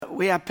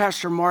we have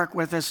Pastor Mark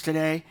with us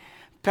today.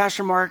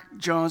 Pastor Mark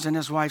Jones and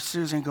his wife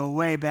Susan go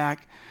way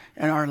back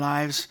in our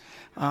lives,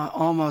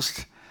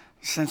 almost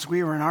since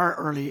we were in our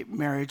early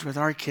marriage with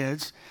our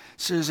kids.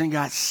 Susan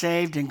got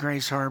saved in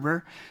Grace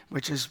Harbor,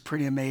 which is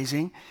pretty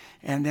amazing.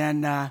 And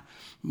then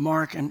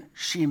Mark and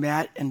she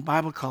met in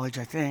Bible college,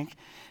 I think.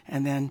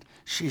 And then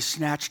she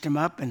snatched him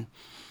up, and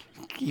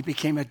he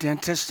became a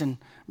dentist and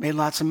made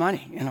lots of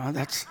money. You know,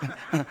 that's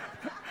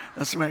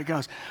that's the way it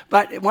goes.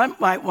 But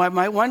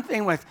my one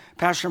thing with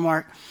Pastor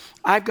Mark,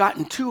 I've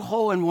gotten 2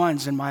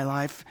 hole-in-ones in my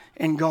life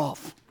in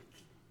golf.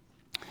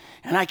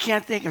 And I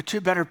can't think of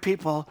 2 better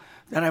people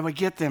that I would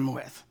get them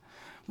with.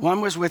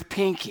 One was with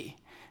Pinky,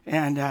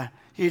 and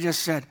he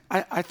just said,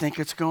 I think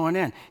it's going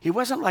in. He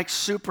wasn't like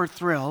super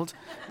thrilled,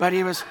 but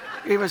he was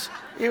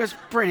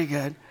pretty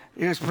good.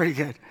 He was pretty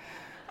good.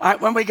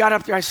 When we got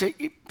up there, I said,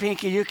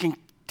 Pinky, you can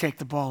take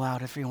the ball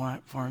out if you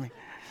want for me.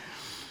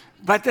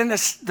 But then the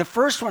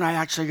first one I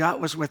actually got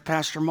was with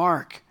Pastor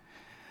Mark.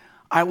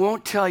 I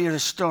won't tell you the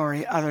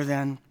story other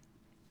than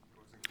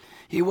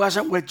he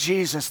wasn't with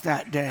Jesus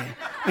that day.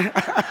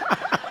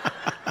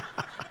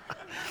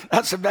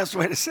 That's the best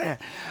way to say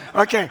it.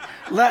 Okay,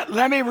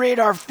 let me read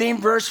our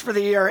theme verse for the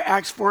year,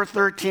 Acts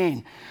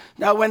 4:13.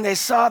 Now when they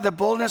saw the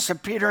boldness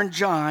of Peter and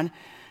John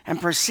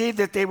and perceived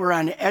that they were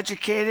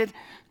uneducated,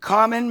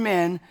 common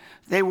men,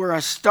 they were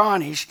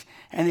astonished,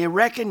 and they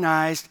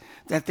recognized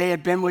that they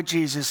had been with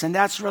Jesus. And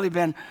that's really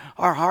been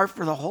our heart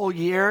for the whole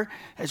year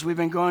as we've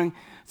been going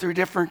through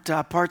different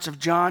parts of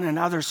John and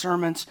other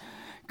sermons.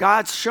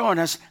 God's showing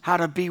us how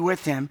to be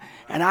with him.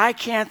 And I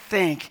can't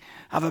think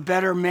of a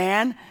better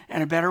man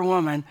and a better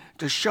woman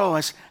to show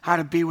us how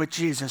to be with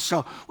Jesus.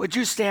 So would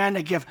you stand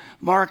and give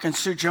Mark and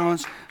Sue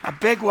Jones a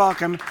big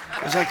welcome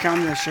as they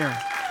come to share.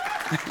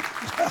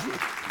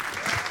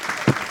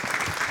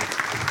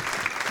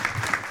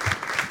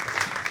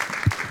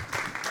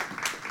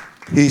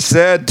 He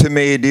said to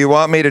me, do you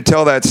want me to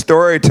tell that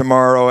story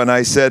tomorrow? And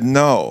I said,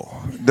 no.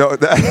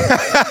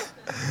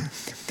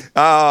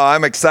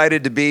 I'm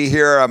excited to be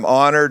here. I'm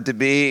honored to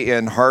be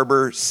in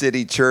Harbor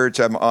City Church.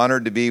 I'm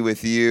honored to be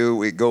with you.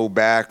 We go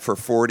back for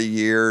 40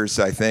 years,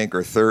 I think,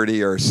 or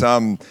 30 or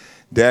some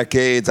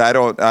decades. I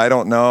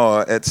don't know.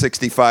 At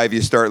 65,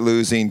 you start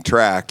losing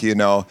track, you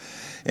know.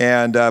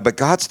 And but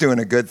God's doing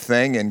a good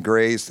thing in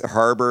Grace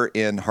Harbor,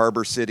 in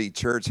Harbor City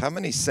Church. How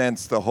many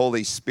sense the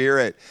Holy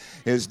Spirit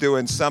is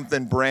doing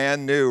something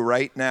brand new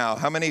right now?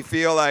 How many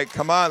feel like,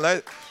 come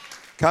on,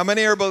 how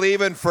many are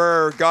believing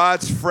for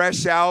God's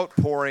fresh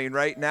outpouring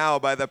right now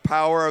by the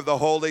power of the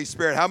Holy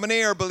Spirit? How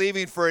many are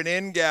believing for an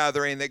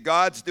ingathering, that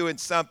God's doing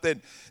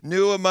something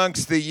new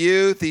amongst the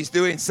youth? He's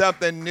doing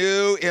something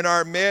new in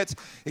our midst.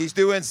 He's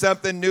doing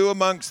something new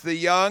amongst the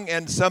young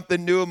and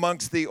something new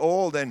amongst the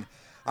old. And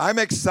I'm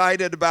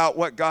excited about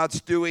what God's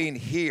doing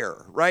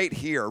here, right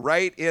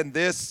in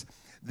this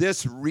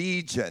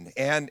region.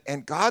 And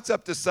God's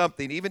up to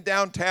something. Even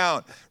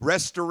downtown,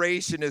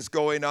 restoration is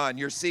going on.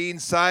 You're seeing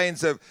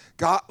signs of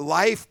God,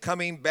 life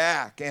coming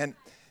back.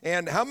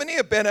 And how many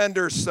have been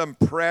under some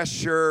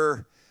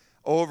pressure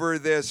over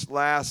this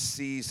last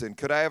season?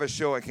 Could I have a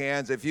show of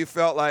hands? If you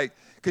felt like,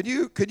 could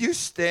you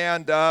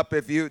stand up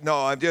if you,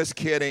 no, I'm just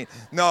kidding.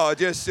 No,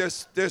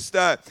 just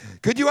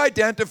could you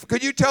identify,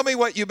 could you tell me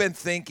what you've been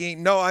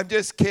thinking? No, I'm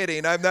just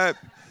kidding. I'm not,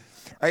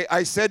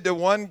 I said to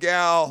one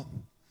gal,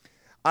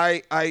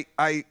 I'm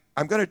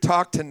going to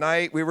talk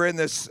tonight. We were in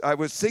this, I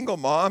was single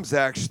moms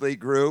actually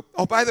group.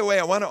 Oh, by the way,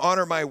 I want to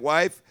honor my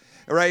wife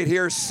right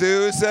here,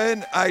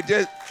 Susan.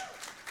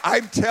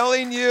 I'm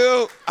telling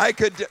you, I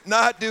could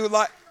not do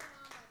like,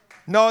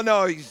 no,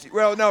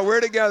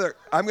 we're together.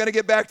 I'm going to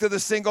get back to the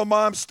single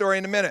mom story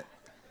in a minute.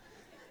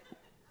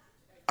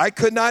 I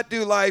could not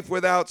do life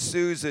without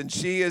Susan.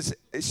 She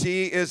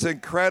is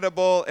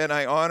incredible, and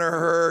I honor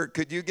her.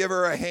 Could you give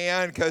her a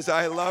hand? Because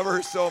I love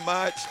her so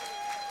much.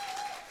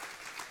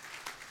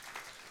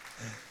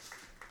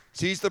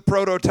 She's the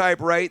prototype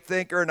right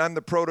thinker, and I'm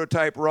the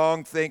prototype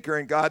wrong thinker,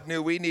 and God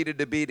knew we needed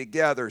to be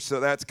together,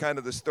 so that's kind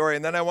of the story.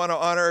 And then I want to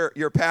honor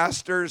your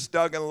pastors,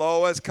 Doug and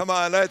Lois. Come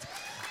on, let's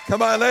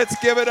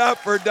give it up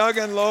for Doug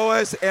and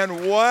Lois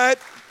and what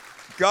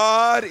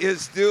God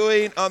is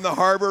doing on the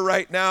harbor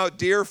right now.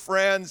 Dear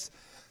friends,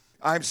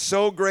 I'm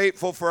so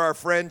grateful for our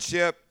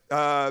friendship.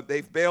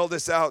 They've bailed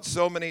us out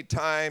so many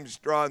times,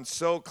 drawn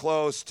so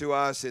close to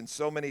us in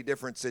so many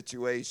different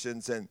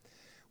situations, and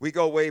we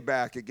go way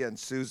back, again,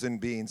 Susan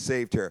being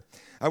saved here.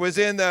 I was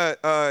in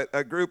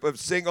a group of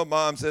single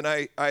moms, and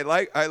I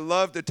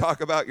love to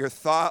talk about your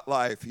thought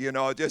life, you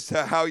know, just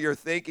how you're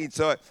thinking.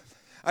 So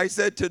I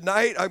said,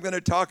 tonight I'm going to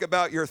talk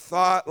about your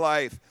thought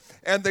life.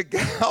 And the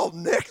gal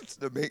next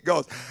to me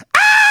goes,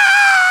 ah!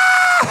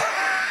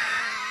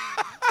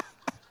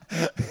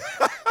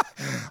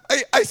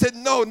 I said,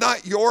 no,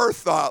 not your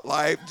thought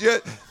life.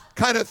 Just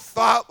kind of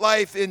thought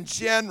life in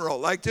general,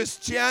 like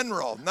just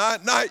general,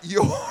 not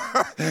your,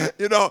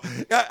 you know.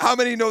 How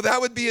many know that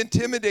would be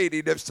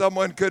intimidating if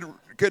someone could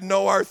could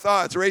know our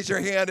thoughts. Raise your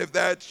hand if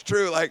that's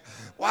true. Like,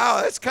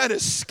 wow, that's kind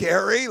of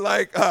scary.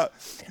 Like,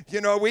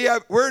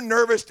 we're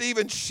nervous to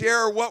even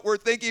share what we're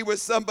thinking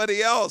with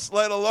somebody else,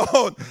 let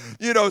alone,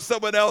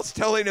 someone else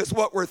telling us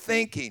what we're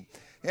thinking.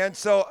 And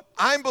so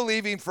I'm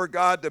believing for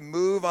God to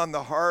move on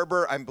the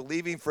harbor. I'm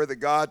believing for the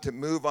God to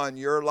move on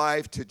your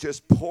life, to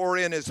just pour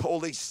in his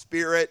Holy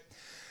Spirit,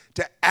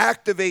 to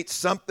activate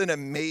something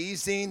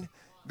amazing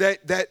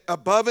that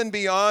above and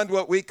beyond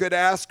what we could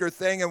ask or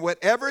think. And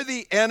whatever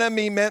the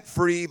enemy meant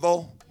for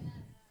evil,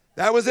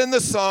 that was in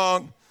the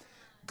song,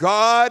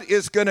 God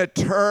is going to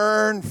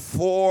turn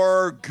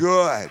for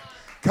good.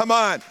 Come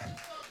on.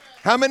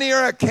 How many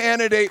are a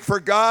candidate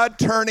for God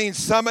turning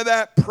some of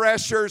that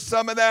pressure,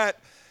 some of that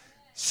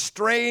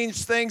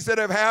strange things that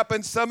have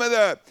happened, some of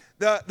the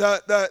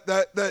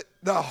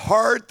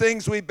hard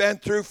things we've been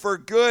through for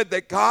good,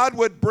 that God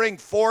would bring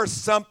forth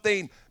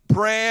something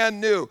brand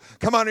new?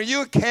 Come on, are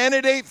you a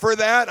candidate for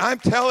that? I'm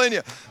telling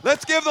you,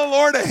 let's give the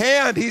Lord a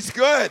hand. He's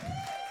good.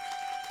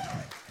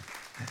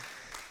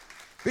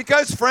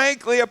 Because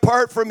frankly,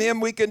 apart from him,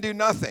 we can do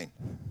nothing.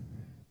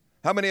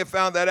 How many have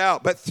found that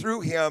out? But through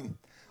him,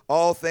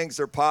 all things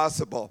are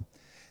possible.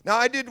 Now,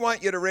 I did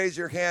want you to raise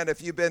your hand if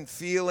you've been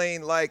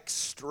feeling like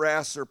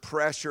stress or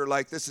pressure,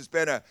 like this has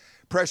been a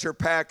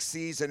pressure-packed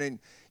season, and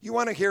you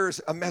want to hear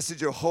a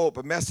message of hope,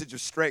 a message of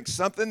strength,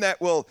 something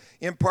that will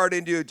impart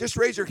into you. Just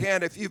raise your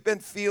hand if you've been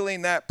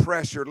feeling that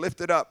pressure.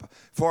 Lift it up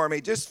for me.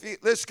 Just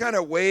kind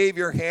of wave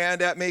your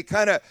hand at me.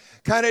 Kind of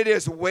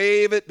just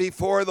wave it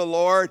before the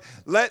Lord.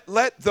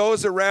 Let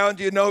those around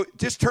you know.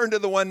 Just turn to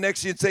the one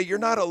next to you and say, you're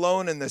not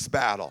alone in this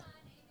battle.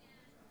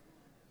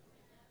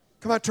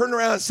 Come on, turn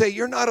around and say,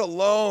 you're not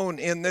alone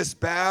in this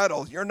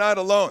battle. You're not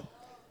alone.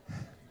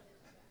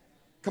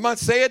 Come on,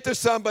 say it to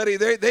somebody.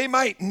 They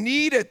might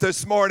need it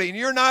this morning.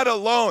 You're not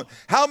alone.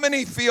 How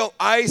many feel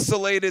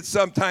isolated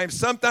sometimes?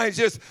 Sometimes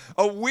just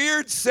a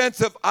weird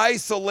sense of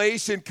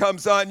isolation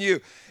comes on you,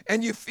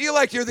 and you feel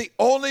like you're the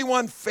only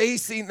one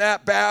facing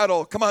that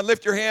battle. Come on,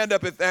 lift your hand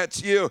up if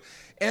that's you.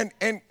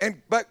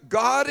 But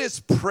God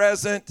is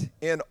present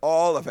in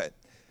all of it.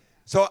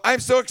 So I'm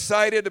so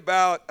excited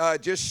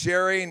about just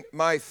sharing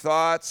my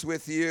thoughts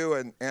with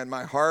you and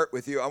my heart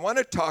with you. I want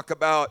to talk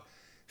about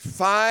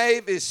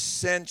 5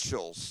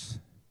 essentials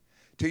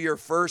to your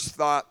first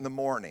thought in the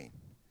morning.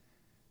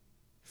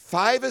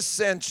 5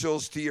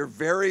 essentials to your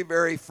very,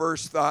 very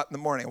first thought in the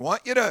morning. I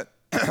want you to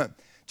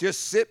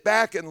just sit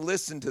back and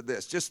listen to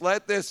this. Just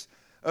let this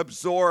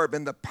absorb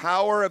in the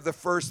power of the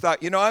first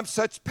thought. I'm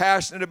such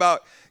passionate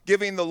about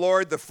giving the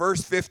Lord the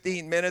first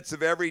 15 minutes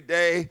of every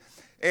day.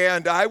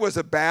 And I was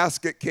a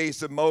basket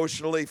case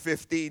emotionally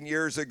 15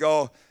 years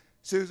ago.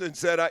 Susan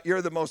said,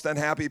 you're the most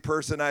unhappy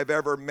person I've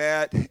ever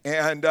met.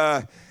 And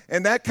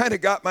that kind of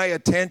got my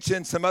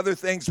attention. Some other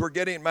things were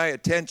getting my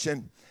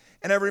attention.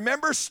 And I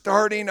remember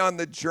starting on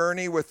the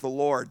journey with the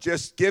Lord,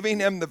 just giving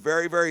him the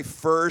very, very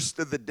first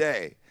of the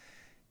day.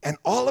 And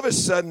all of a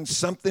sudden,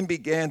 something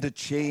began to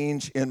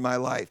change in my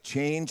life,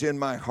 change in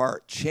my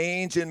heart,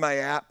 change in my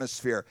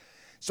atmosphere.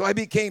 So I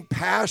became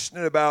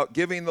passionate about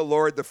giving the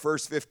Lord the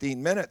first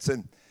 15 minutes.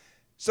 And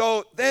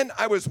so then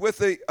I was with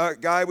a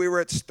guy, we were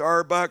at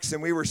Starbucks,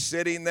 and we were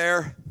sitting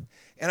there,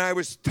 and I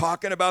was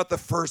talking about the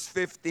first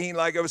 15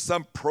 like it was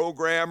some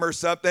program or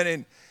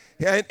something.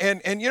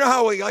 And you know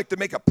how we like to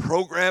make a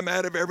program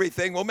out of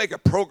everything? We'll make a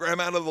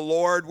program out of the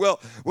Lord.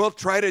 We'll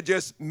try to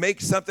just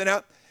make something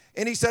out.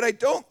 And he said, I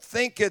don't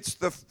think it's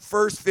the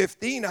first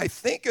 15. I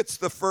think it's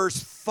the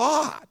first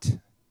thought.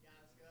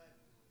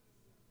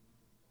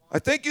 I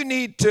think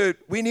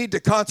we need to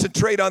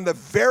concentrate on the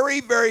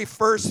very, very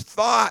first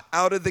thought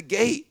out of the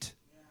gate.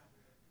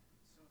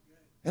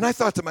 And I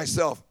thought to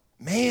myself,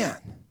 man,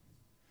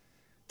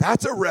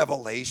 that's a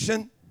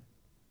revelation.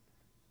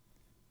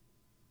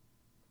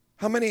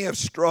 How many have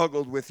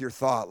struggled with your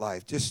thought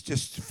life?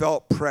 Just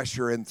felt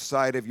pressure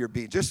inside of your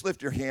being? Just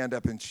lift your hand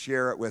up and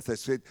share it with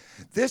us.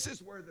 This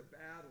is where the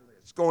battle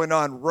is going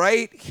on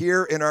right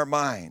here in our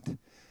mind.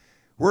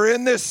 We're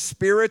in this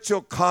spiritual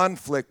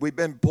conflict. We've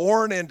been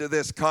born into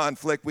this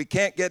conflict. We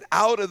can't get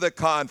out of the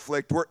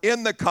conflict. We're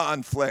in the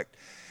conflict.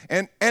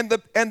 And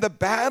the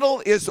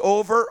battle is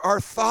over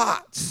our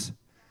thoughts.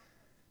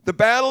 The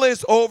battle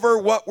is over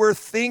what we're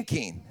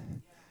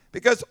thinking.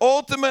 Because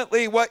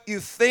ultimately what you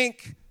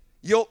think,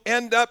 you'll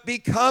end up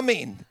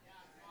becoming.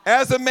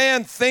 As a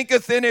man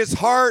thinketh in his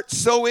heart,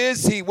 so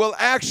is he. Well,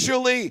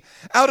 actually,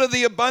 out of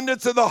the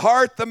abundance of the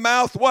heart, the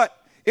mouth, what?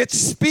 It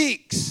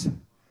speaks.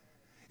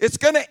 It's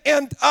going to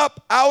end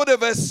up out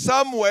of us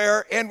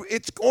somewhere, and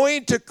it's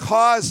going to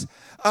cause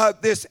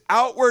this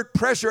outward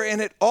pressure,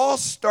 and it all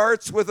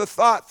starts with a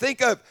thought.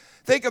 Think of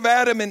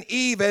Adam and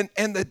Eve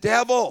and the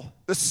devil,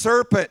 the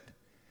serpent.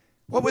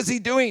 What was he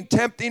doing?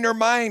 Tempting her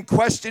mind,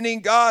 questioning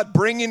God,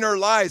 bringing her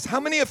lies. How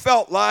many have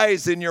felt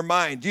lies in your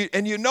mind?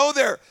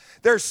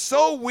 They're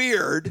so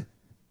weird,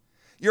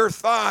 your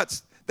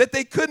thoughts, that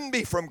they couldn't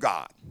be from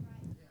God.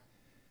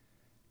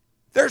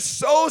 They're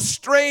so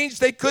strange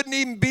they couldn't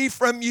even be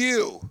from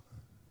you.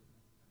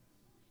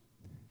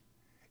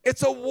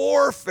 It's a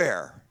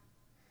warfare.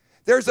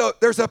 There's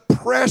a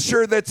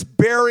pressure that's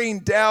bearing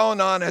down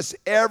on us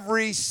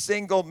every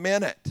single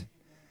minute.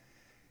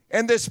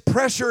 And this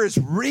pressure is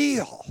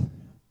real.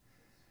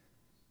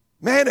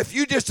 Man, if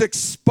you just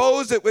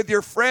expose it with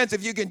your friends,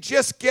 if you can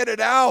just get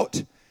it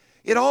out,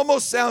 it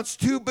almost sounds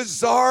too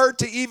bizarre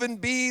to even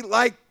be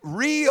like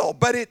real.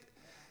 But have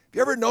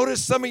you ever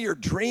noticed some of your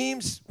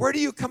dreams? Where do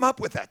you come up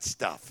with that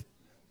stuff?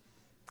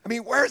 I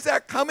mean, where's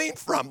that coming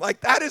from?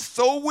 Like, that is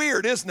so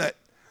weird, isn't it?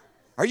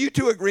 Are you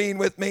two agreeing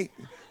with me?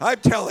 I'm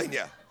telling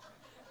you.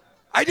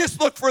 I just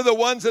look for the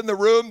ones in the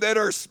room that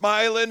are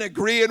smiling,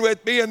 agreeing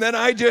with me, and then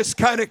I just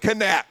kind of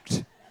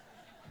connect.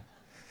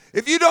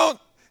 If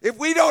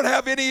we don't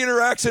have any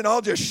interaction,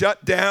 I'll just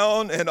shut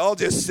down and I'll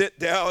just sit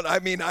down. I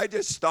mean, I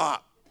just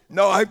stop.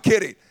 No, I'm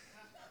kidding.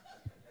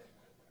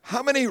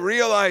 How many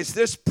realize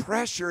this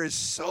pressure is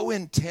so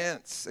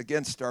intense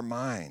against our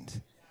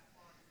mind?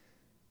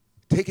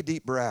 Take a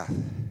deep breath.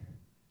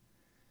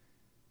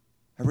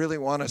 I really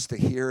want us to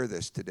hear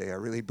this today. I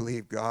really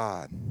believe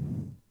God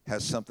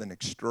has something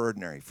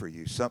extraordinary for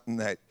you,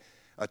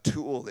 a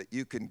tool that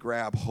you can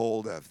grab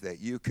hold of, that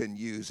you can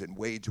use and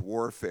wage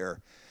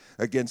warfare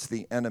against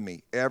the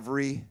enemy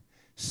every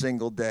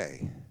single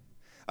day.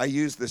 I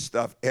use this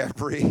stuff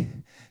every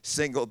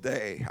single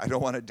day. I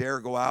don't want to dare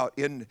go out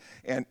and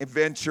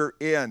venture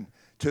in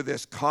to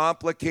this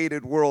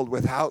complicated world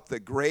without the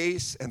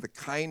grace and the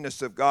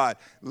kindness of God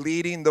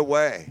leading the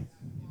way.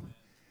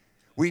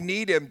 We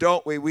need him,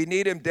 don't we? We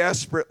need him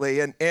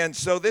desperately. And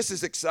so this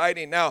is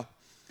exciting. Now,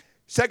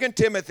 2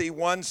 Timothy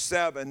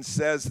 1:7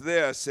 says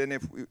this, and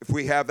if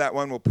we have that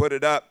one, we'll put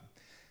it up.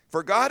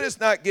 For God has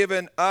not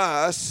given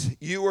us,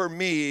 you or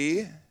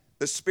me,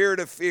 the spirit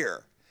of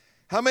fear.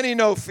 How many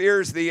know fear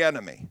is the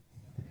enemy?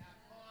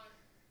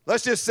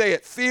 Let's just say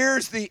it. Fear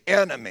is the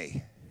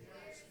enemy.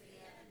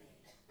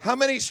 How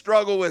many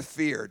struggle with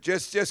fear?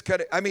 Just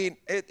kind of, I mean,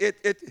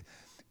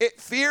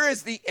 fear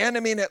is the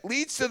enemy, and it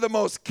leads to the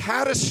most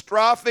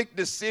catastrophic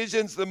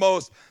decisions, the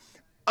most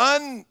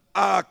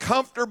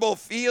uncomfortable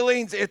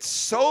feelings. It's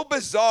so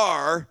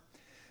bizarre.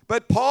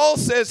 But Paul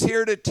says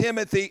here to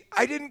Timothy,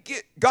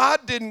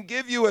 God didn't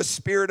give you a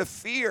spirit of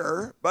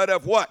fear, but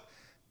of what?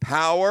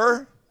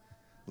 Power,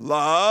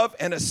 love,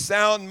 and a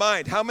sound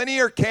mind. How many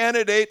are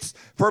candidates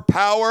for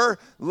power,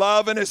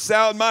 love, and a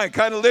sound mind?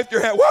 Kind of lift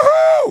your hand.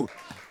 Woohoo!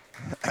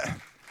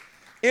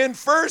 In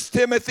 1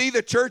 Timothy,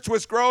 the church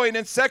was growing.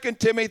 In 2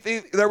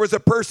 Timothy, there was a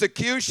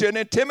persecution,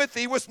 and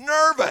Timothy was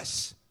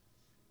nervous.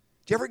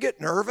 Do you ever get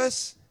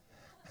nervous?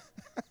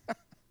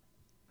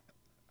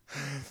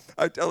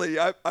 I'm telling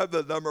you, I'm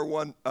the number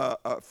one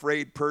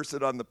afraid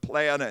person on the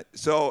planet.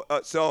 So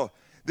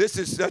this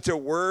is such a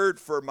word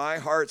for my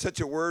heart, such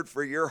a word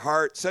for your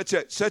heart, such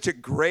a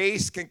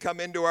grace can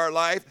come into our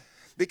life,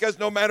 because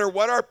no matter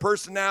what our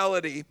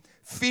personality,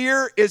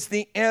 fear is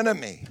the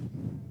enemy.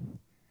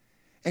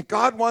 And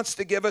God wants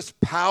to give us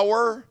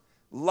power,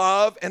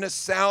 love, and a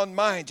sound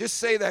mind. Just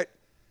say that,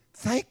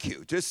 thank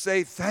you. Just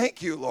say,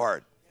 thank you,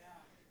 Lord.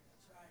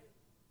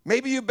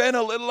 Maybe you've been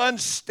a little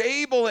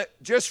unstable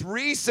just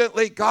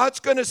recently. God's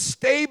going to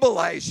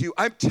stabilize you.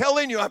 I'm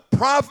telling you, I'm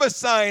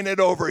prophesying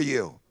it over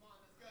you.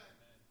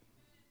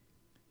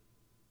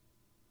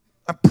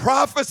 I'm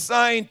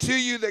prophesying to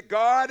you that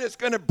God is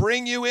going to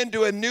bring you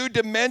into a new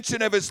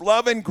dimension of his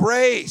love and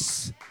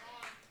grace.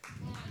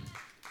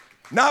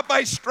 Not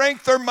by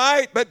strength or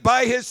might, but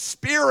by his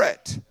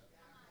Spirit.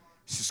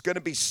 It's just going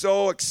to be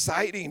so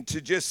exciting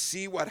to just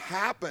see what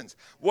happens,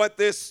 what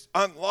this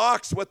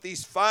unlocks, what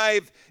these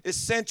 5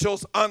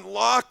 essentials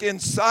unlock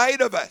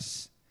inside of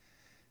us.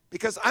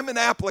 Because I'm an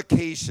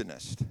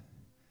applicationist.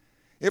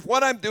 If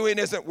what I'm doing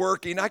isn't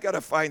working, I got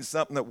to find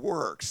something that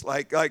works.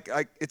 Like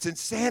it's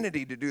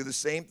insanity to do the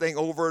same thing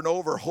over and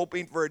over,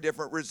 hoping for a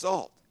different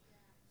result.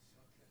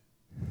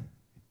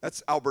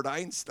 That's Albert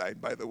Einstein,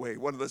 by the way,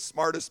 one of the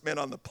smartest men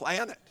on the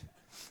planet.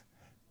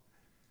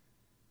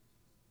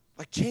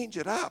 Like, change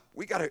it up.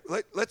 We got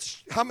to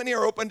let's. How many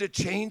are open to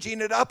changing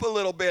it up a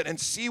little bit and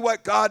see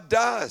what God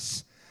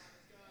does?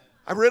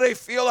 I really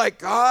feel like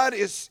God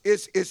is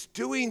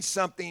doing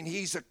something.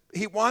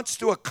 He wants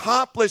to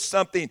accomplish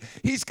something.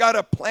 He's got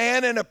a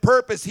plan and a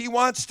purpose. He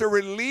wants to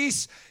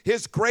release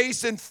his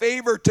grace and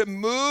favor to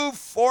move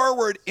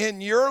forward in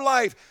your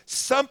life.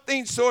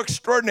 Something so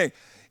extraordinary.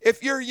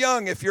 If you're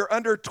young, if you're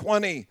under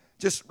 20,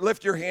 just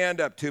lift your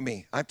hand up to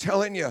me. I'm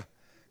telling you,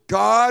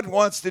 God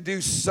wants to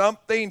do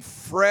something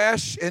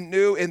fresh and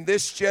new in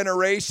this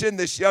generation,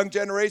 this young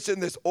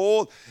generation, this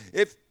old.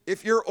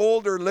 If you're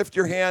older, lift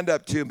your hand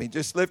up to me.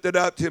 Just lift it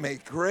up to me.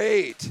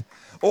 Great.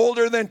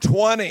 Older than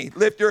 20,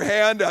 lift your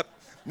hand up.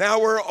 Now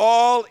we're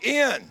all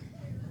in.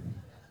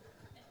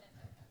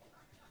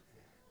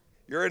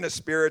 You're in a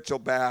spiritual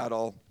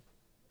battle.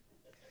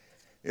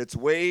 It's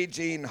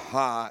waging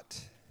hot.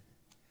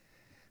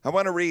 I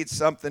want to read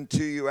something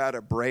to you out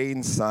of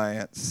Brain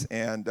Science,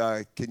 and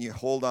can you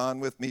hold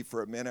on with me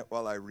for a minute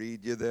while I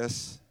read you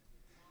this?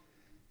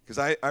 Because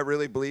I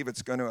really believe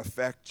it's going to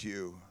affect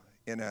you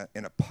in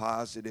a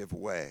positive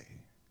way.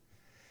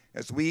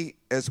 As we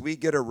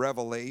get a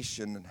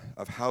revelation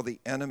of how the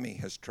enemy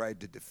has tried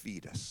to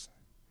defeat us,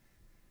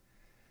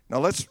 Now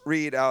let's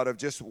read out of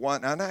just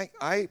one, and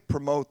I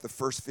promote the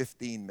first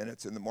 15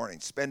 minutes in the morning,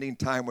 spending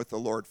time with the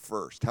Lord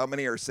first. How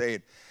many are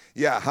saying,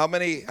 yeah, how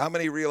many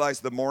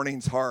realize the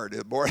morning's hard?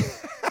 And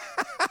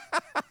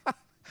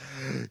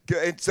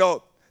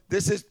so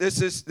this is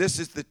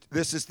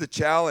the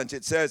challenge.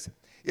 It says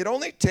it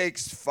only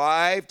takes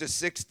 5 to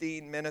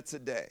 16 minutes a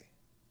day.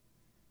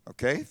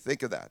 Okay,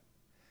 think of that.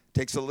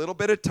 Takes a little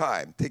bit of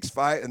time. Takes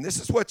 5, and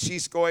this is what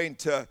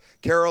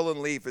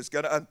Carolyn Leaf is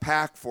going to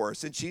unpack for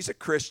us. And she's a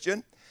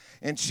Christian,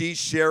 and she's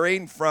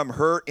sharing from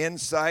her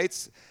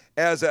insights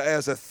as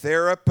a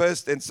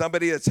therapist and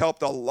somebody that's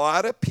helped a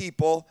lot of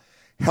people,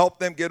 help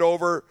them get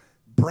over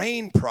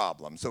brain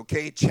problems,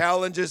 okay?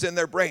 Challenges in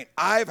their brain.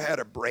 I've had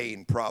a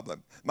brain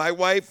problem. My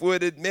wife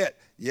would admit,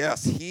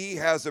 yes, he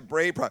has a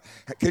brain problem.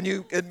 Can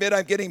you admit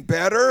I'm getting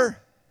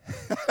better?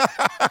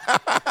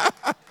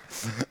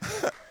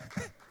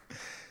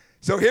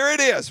 So here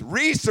it is.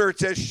 Research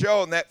has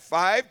shown that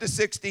 5 to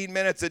 16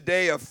 minutes a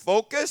day of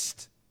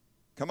focused,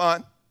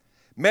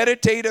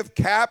 meditative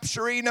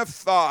capturing of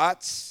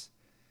thoughts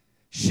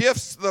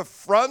shifts the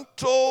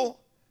frontal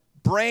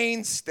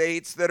brain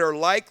states that are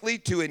likely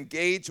to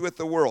engage with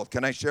the world.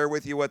 Can I share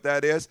with you what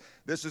that is?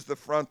 This is the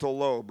frontal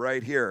lobe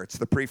right here. It's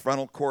the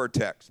prefrontal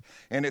cortex,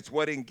 and it's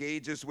what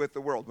engages with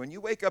the world. When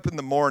you wake up in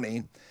the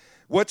morning,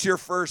 what's your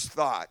first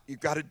thought?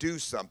 You've got to do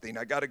something.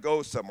 I got to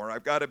go somewhere.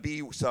 I've got to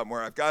be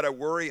somewhere. I've got to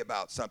worry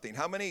about something.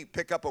 How many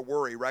pick up a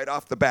worry right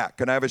off the bat?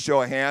 Can I have a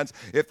show of hands?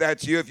 If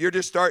that's you, if you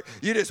just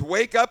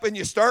wake up and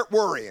you start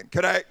worrying.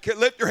 Can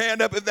lift your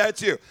hand up if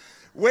that's you?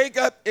 Wake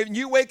up, and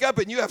you wake up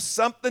and you have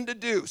something to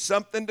do,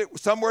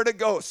 somewhere to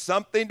go,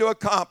 something to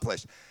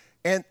accomplish.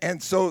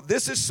 And so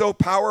this is so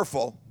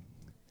powerful.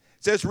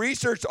 It says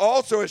research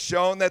also has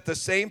shown that the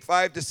same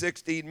 5 to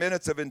 16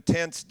 minutes of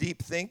intense,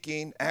 deep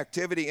thinking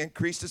activity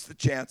increases the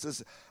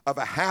chances of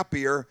a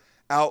happier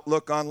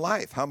outlook on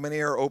life. How many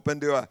are open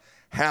to a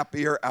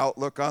happier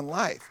outlook on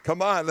life?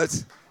 Come on,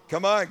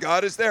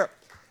 God is there.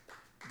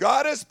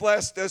 God has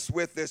blessed us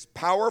with this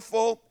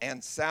powerful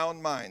and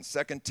sound mind,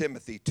 2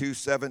 Timothy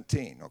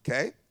 2:17,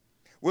 okay?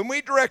 When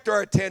we direct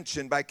our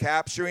attention by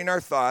capturing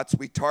our thoughts,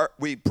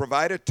 we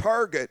provide a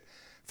target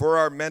for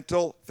our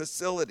mental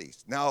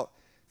facilities. Now,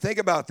 think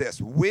about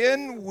this.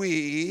 When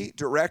we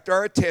direct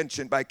our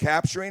attention by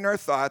capturing our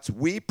thoughts,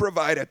 we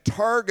provide a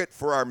target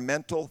for our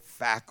mental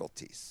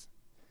faculties.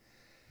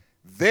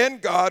 Then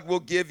God will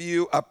give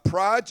you a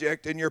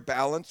project and your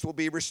balance will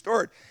be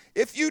restored.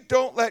 If you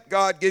don't let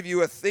God give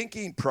you a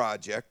thinking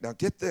project, now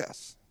get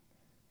this.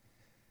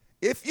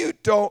 If you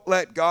don't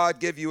let God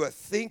give you a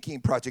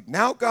thinking project,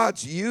 now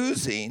God's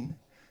using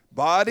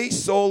body,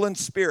 soul, and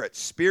spirit.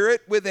 Spirit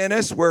within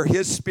us, where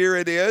his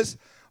spirit is,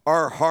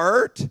 our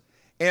heart,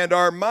 and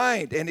our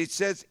mind. And it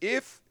says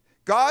if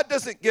God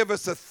doesn't give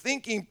us a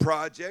thinking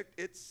project,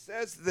 it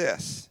says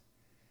this.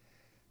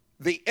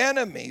 The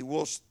enemy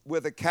will,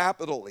 with a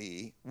capital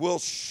E, will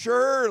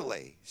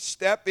surely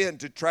step in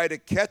to try to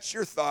catch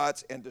your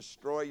thoughts and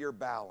destroy your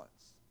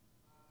balance.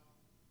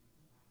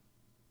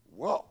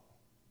 Whoa.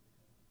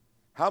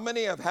 How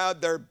many have had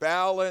their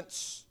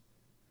balance?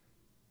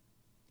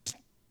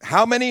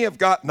 How many have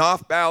gotten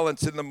off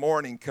balance in the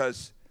morning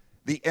because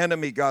the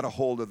enemy got a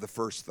hold of the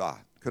first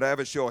thought? Could I have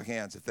a show of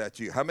hands if that's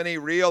you? How many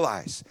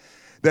realize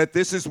that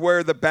this is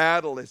where the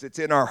battle is? It's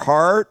in our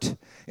heart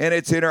and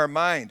it's in our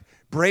mind.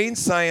 Brain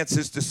science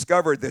has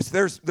discovered this.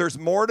 There's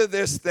more to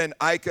this than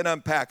I can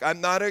unpack.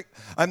 I'm not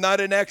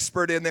an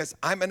expert in this.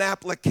 I'm an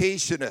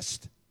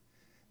applicationist,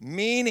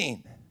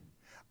 meaning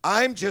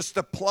I'm just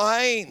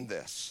applying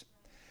this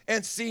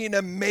and seeing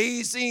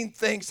amazing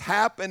things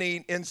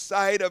happening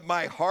inside of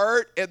my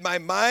heart and my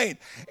mind.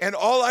 And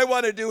all I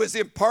want to do is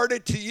impart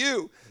it to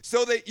you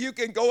so that you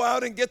can go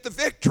out and get the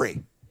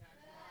victory.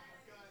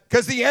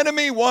 Because the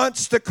enemy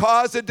wants to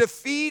cause a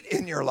defeat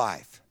in your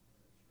life.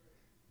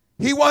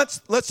 He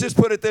wants, let's just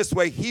put it this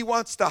way, he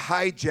wants to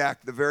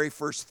hijack the very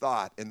first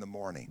thought in the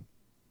morning.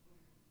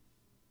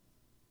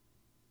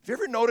 Have you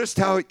ever noticed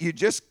how you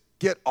just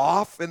get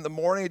off in the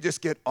morning, you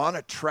just get on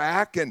a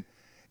track and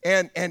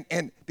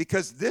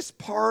because this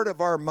part of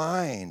our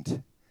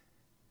mind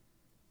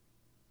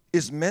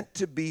is meant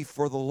to be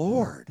for the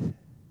Lord.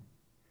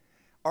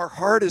 Our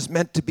heart is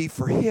meant to be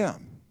for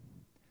him.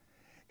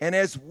 And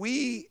as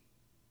we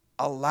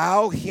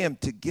allow him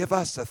to give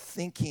us a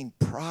thinking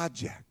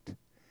project,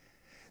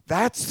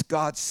 that's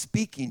God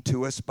speaking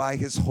to us by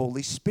his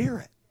Holy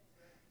Spirit.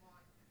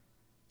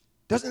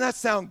 Doesn't that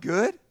sound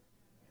good?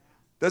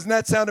 Doesn't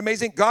that sound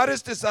amazing? God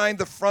has designed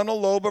the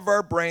frontal lobe of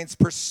our brains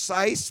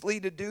precisely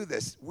to do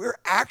this. We're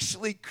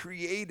actually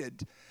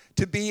created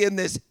to be in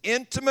this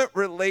intimate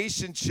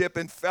relationship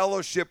and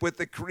fellowship with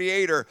the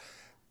Creator,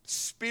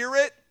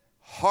 spirit,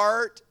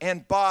 heart,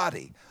 and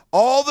body,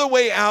 all the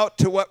way out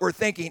to what we're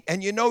thinking.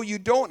 And you know, you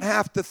don't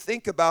have to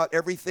think about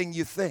everything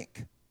you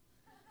think.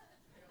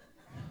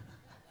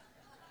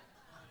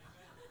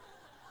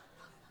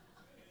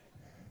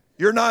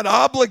 You're not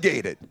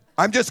obligated.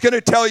 I'm just going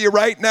to tell you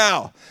right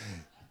now.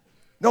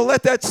 No,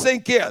 let that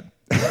sink in.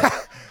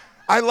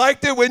 I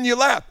liked it when you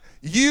laughed.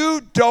 You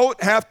don't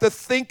have to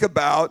think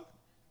about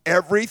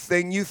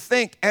everything you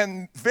think.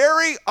 And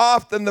very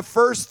often the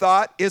first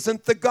thought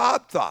isn't the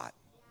God thought.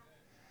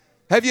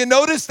 Have you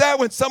noticed that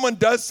when someone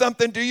does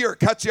something to you or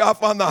cuts you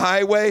off on the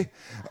highway?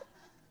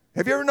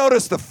 Have you ever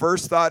noticed the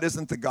first thought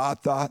isn't the God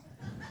thought?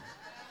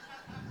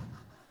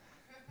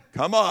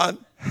 Come on.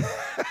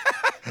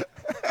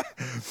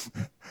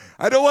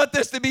 I don't want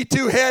this to be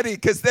too heady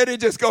because then it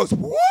just goes,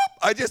 whoop.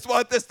 I just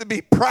want this to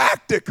be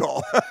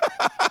practical,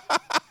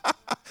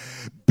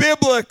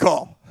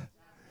 biblical,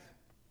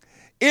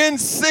 in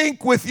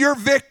sync with your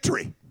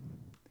victory.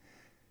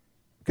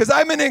 Because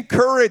I'm an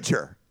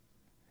encourager.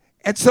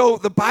 And so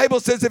the Bible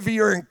says if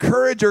you're an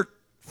encourager,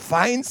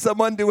 find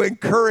someone to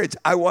encourage.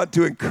 I want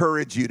to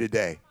encourage you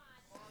today.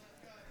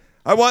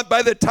 I want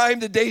by the time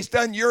the day's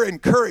done, you're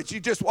encouraged. You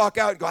just walk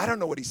out and go, I don't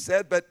know what he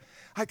said, but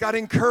I got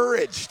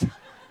encouraged.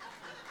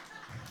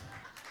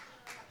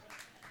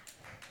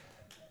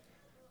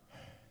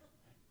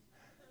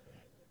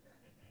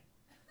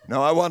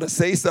 No, I want to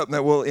say something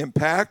that will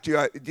impact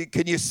you.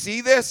 Can you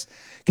see this?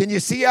 Can you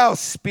see how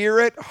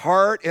spirit,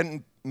 heart,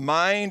 and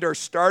mind are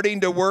starting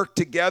to work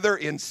together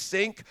in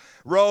sync,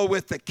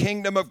 with the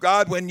kingdom of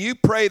God? When you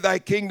pray, thy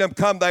kingdom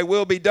come, thy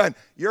will be done,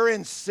 you're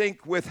in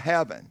sync with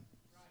heaven.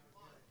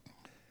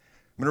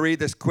 I'm going to read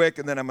this quick,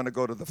 and then I'm going to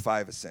go to the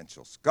 5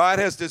 essentials. God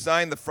has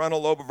designed the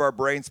frontal lobe of our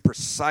brains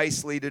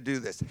precisely to do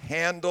this.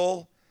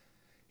 Handle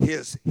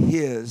his,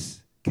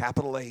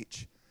 capital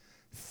H,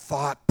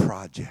 thought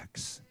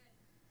projects.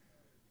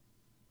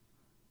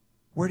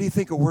 Where do you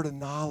think a word of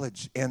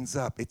knowledge ends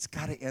up? It's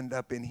got to end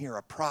up in here.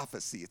 A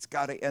prophecy, it's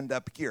got to end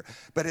up here.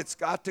 But it's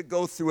got to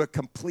go through a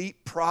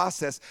complete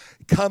process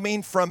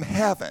coming from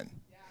heaven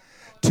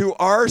to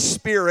our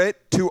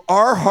spirit, to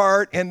our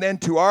heart, and then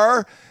to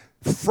our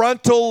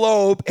frontal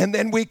lobe, and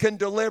then we can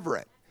deliver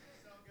it.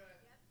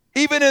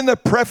 Even in the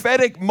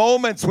prophetic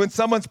moments when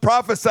someone's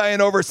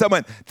prophesying over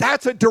someone,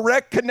 that's a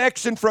direct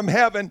connection from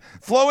heaven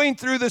flowing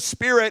through the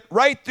spirit,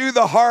 right through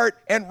the heart,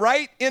 and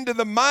right into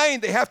the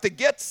mind. They have to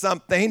get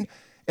something,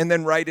 and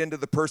then right into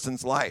the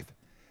person's life.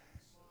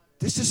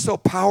 This is so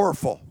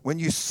powerful when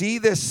you see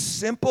this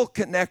simple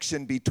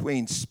connection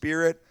between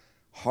spirit,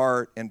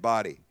 heart, and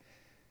body.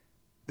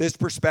 This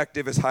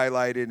perspective is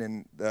highlighted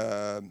in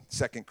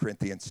 2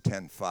 Corinthians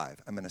 10:5.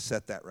 I'm going to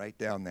set that right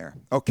down there.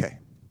 Okay,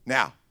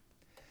 now,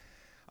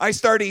 I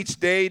start each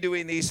day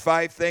doing these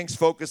 5 things,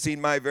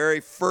 focusing my very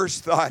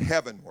first thought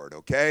heavenward,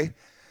 okay?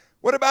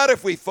 What about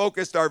if we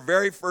focused our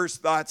very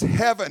first thoughts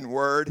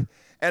heavenward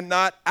and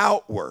not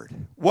outward?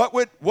 What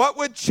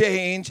would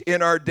change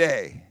in our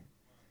day?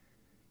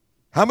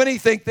 How many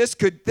think this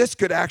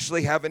could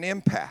actually have an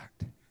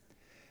impact?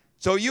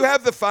 So you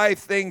have the 5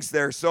 things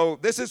there. So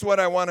this is what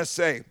I want to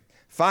say.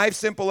 5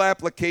 simple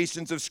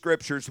applications of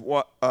scriptures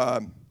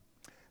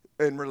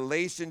in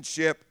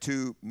relationship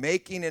to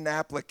making an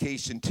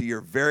application to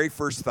your very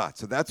first thought.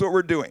 So that's what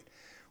we're doing.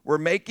 We're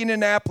making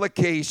an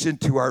application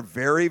to our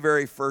very,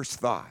 very first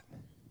thought.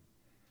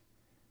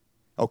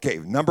 Okay,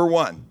 number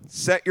 1,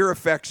 set your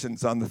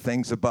affections on the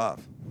things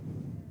above.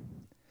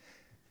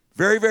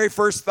 Very, very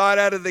first thought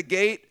out of the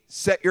gate,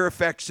 set your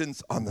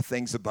affections on the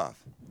things above.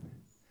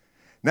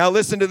 Now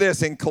listen to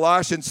this. In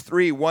Colossians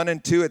 3:1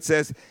 and 2, it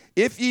says,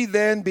 if ye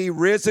then be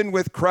risen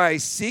with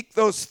Christ, seek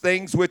those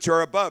things which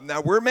are above. Now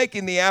we're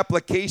making the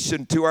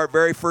application to our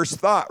very first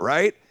thought,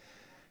 right?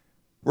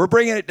 We're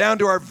bringing it down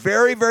to our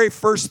very, very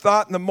first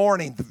thought in the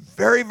morning. The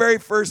very, very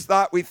first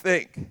thought we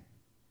think.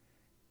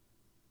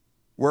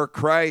 Where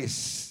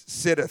Christ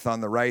sitteth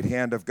on the right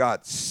hand of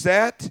God.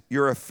 Set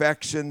your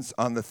affections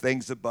on the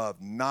things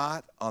above,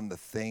 not on the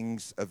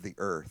things of the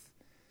earth.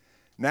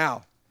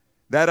 Now,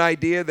 that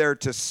idea there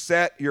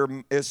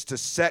is to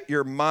set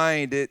your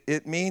mind.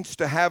 It means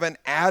to have an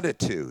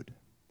attitude.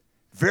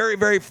 Very,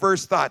 very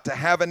first thought, to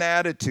have an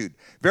attitude.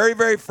 Very,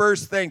 very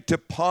first thing, to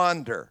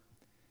ponder.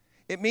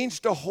 It means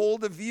to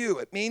hold a view.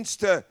 It means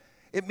to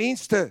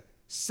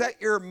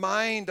set your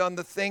mind on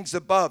the things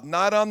above,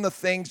 not on the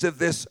things of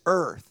this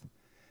earth.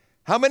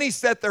 How many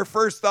set their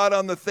first thought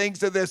on the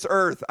things of this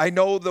earth? I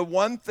know the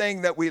one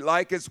thing that we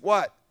like is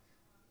what?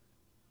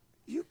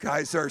 You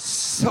guys are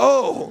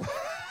so...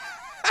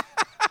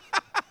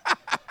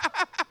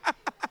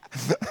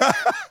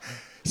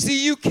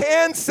 See, you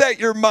can set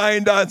your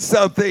mind on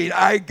something.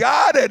 I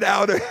got it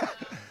out of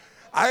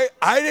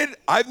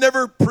I've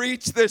never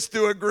preached this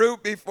to a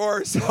group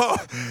before, so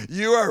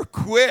you are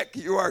quick.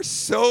 You are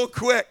so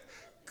quick.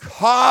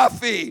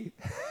 Coffee.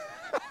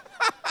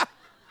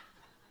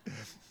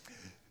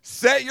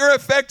 Set your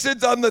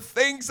affections on the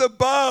things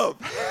above.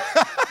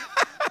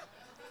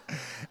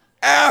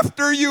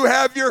 After you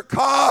have your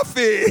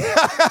coffee.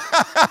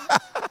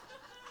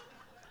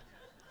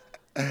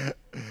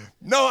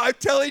 No, I'm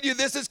telling you,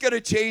 this is going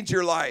to change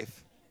your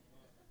life.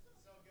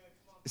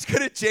 It's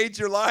going to change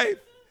your life.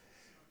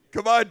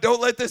 Come on, don't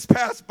let this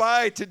pass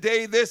by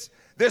today. This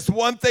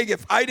one thing,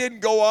 if I didn't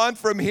go on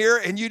from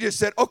here and you just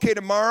said, okay,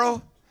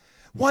 tomorrow.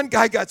 One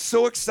guy got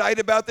so excited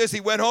about this,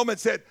 he went home and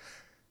said,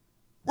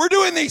 we're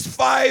doing these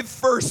 5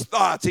 first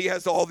thoughts. He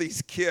has all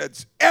these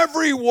kids.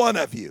 Every one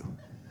of you.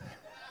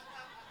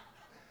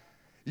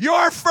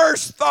 Your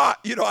first thought,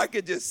 I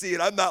could just see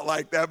it. I'm not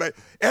like that, but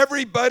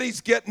everybody's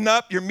getting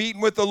up. You're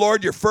meeting with the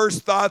Lord. Your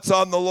first thought's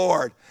on the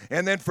Lord.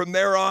 And then from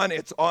there on,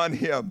 it's on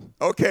him.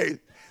 Okay,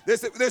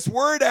 this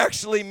word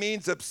actually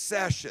means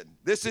obsession.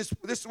 This is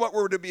what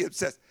we're to be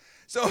obsessed.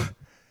 So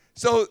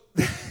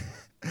the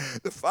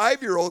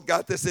 5-year-old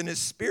got this in his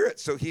spirit,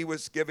 so he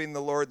was giving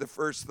the Lord the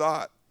first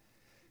thought.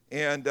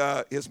 And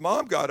his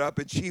mom got up,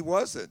 and she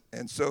wasn't.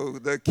 And so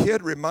the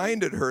kid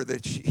reminded her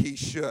that she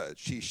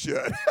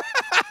should.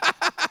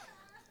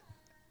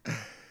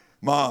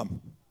 Mom,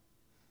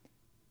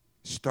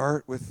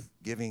 start with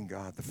giving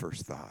God the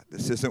first thought.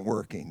 This isn't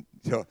working.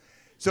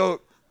 So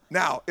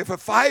now, if a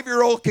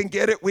 5-year-old can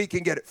get it, we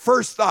can get it.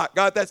 First thought.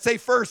 God, say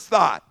first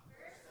thought.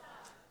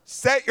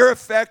 Set your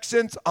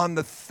affections on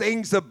the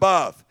things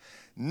above.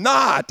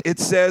 Not, it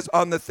says,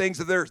 on the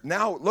things of the earth.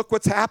 Now, look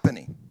what's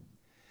happening.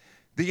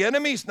 The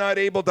enemy's not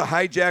able to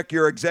hijack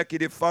your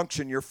executive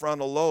function, your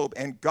frontal lobe,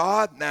 and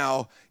God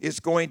now is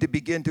going to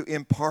begin to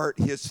impart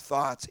his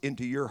thoughts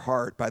into your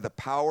heart by the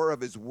power of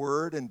his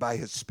word and by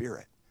his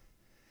spirit.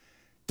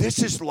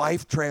 This is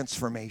life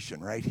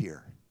transformation right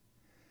here.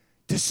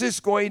 This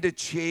is going to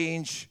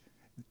change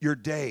your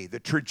day, the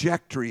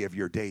trajectory of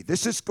your day.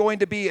 This is going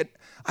to be,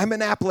 I'm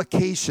an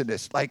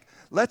applicationist. Like,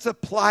 let's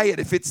apply it.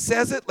 If it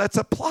says it, let's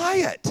apply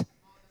it.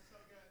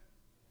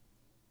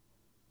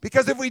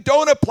 Because if we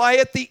don't apply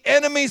it, the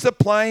enemy's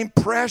applying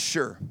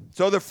pressure.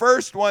 So the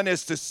first one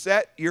is to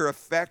set your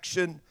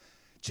affection,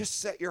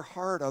 just set your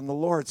heart on the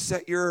Lord.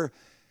 Set your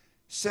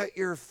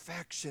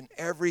affection,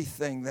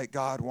 everything that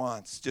God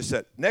wants. Just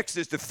set. Next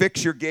is to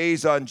fix your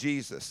gaze on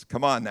Jesus.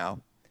 Come on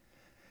now.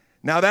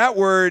 Now that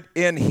word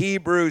in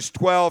Hebrews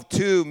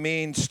 12:2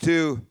 means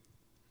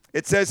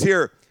it says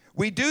here,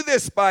 we do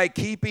this by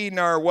keeping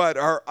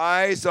our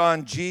eyes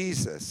on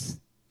Jesus,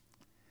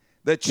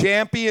 the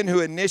champion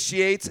who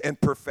initiates and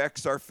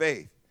perfects our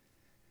faith.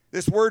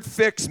 This word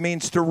fix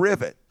means to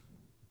rivet.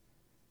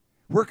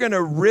 We're going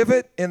to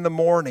rivet in the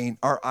morning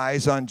our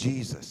eyes on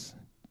Jesus.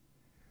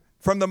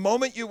 From the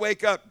moment you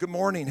wake up, good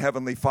morning,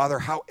 Heavenly Father,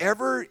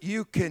 however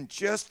you can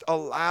just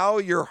allow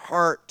your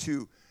heart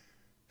to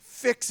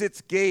fix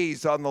its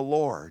gaze on the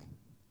Lord.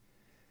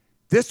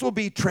 This will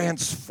be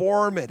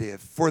transformative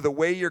for the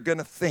way you're going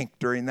to think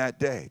during that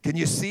day. Can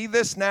you see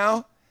this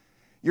now?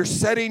 You're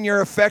setting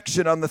your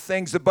affection on the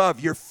things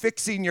above. You're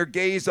fixing your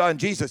gaze on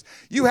Jesus.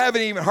 You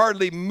haven't even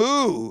hardly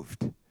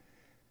moved.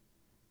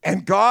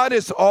 And God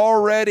is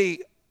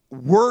already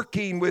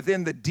working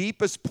within the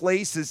deepest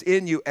places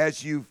in you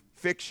as you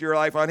fix your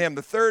life on him.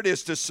 The third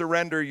is to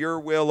surrender your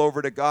will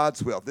over to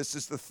God's will. This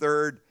is the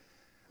third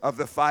of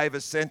the 5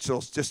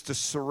 essentials, just to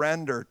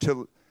surrender,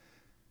 to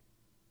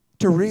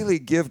really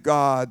give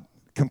God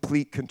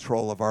complete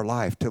control of our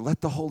life, to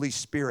let the Holy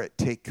Spirit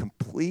take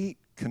complete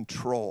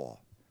control.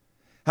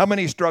 How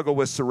many struggle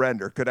with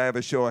surrender? Could I have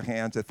a show of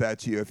hands if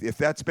that's you? If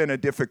that's been a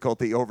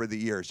difficulty over the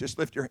years, just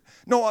lift your hand.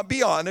 No, I'll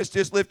be honest,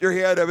 just lift your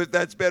hand up if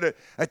that's been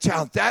a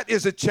challenge. That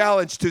is a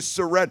challenge to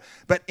surrender.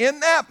 But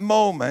in that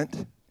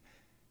moment,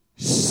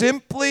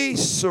 simply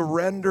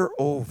surrender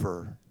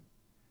over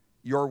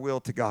your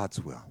will to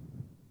God's will.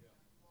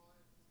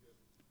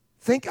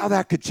 Think how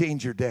that could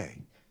change your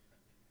day.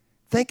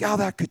 Think how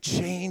that could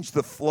change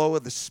the flow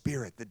of the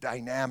Spirit, the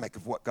dynamic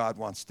of what God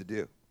wants to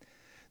do.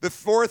 The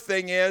fourth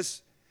thing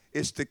is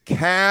to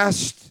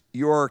cast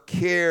your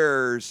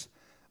cares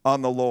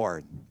on the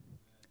Lord.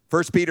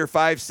 1 Peter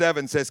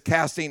 5:7 says,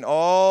 casting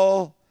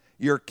all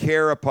your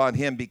care upon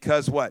him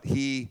because what?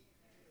 He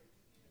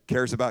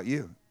cares about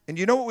you. And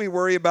you know what we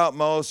worry about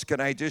most?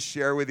 Can I just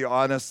share with you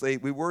honestly?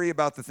 We worry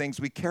about the things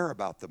we care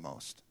about the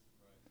most.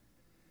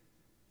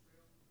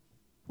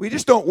 We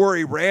just don't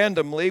worry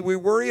randomly. We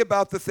worry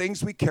about the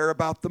things we care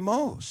about the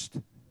most.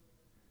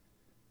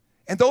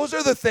 And those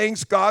are the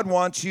things God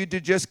wants you to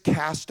just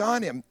cast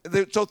on him.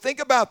 So think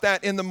about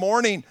that in the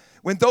morning.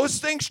 When those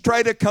things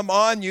try to come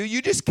on you,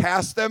 you just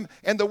cast them.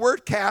 And the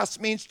word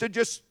cast means to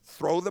just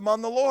throw them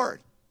on the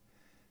Lord.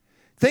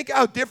 Think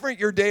how different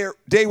your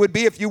day would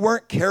be if you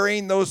weren't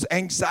carrying those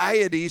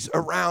anxieties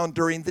around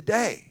during the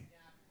day.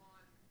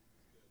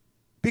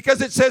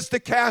 Because it says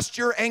to cast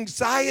your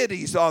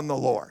anxieties on the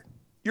Lord.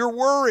 Your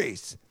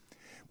worries.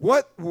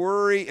 What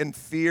worry and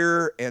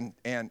fear and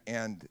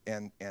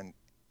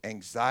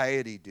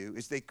anxiety do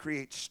is they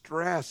create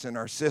stress in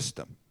our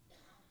system.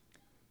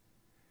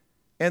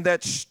 And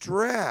that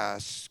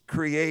stress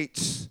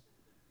creates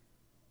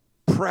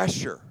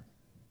pressure.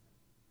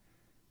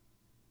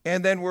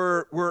 And then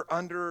we're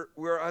under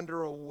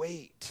a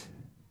weight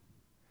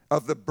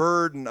of the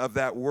burden of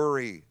that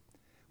worry.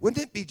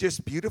 Wouldn't it be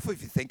just beautiful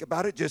if you think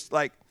about it? Just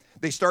like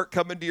they start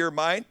coming to your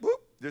mind,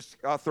 whoop,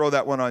 I'll throw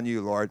that one on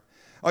you, Lord.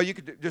 Oh, you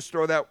could just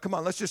throw that. Come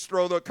on, let's just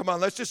throw the. Come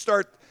on, let's just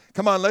start.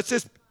 Come on, let's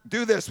just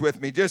do this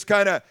with me. Just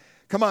kind of.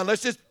 Come on,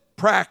 let's just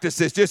practice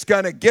this. Just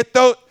kind of get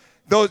those.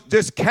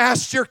 Just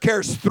cast your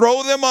cares.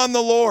 Throw them on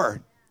the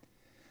Lord.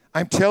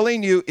 I'm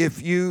telling you,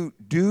 if you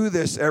do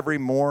this every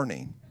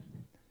morning,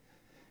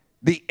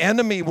 the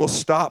enemy will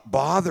stop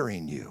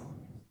bothering you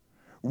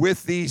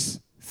with these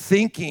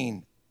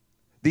thinking,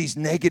 these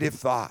negative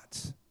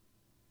thoughts.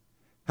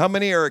 How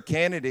many are a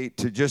candidate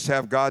to just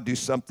have God do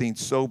something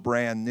so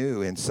brand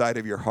new inside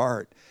of your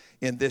heart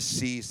in this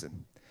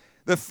season?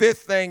 The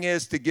fifth thing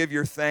is to give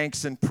your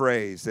thanks and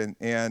praise.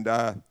 And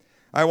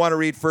I want to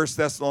read 1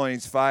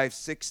 Thessalonians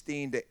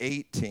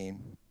 5:16-18.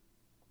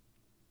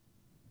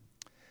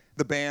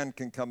 The band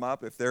can come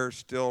up if they're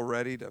still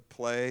ready to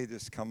play.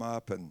 Just come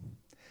up. And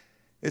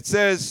it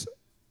says,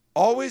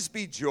 always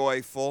be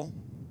joyful.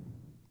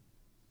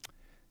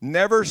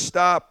 Never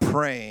stop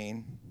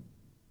praying.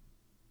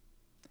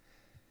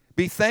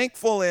 Be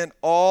thankful in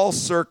all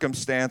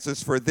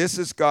circumstances, for this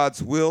is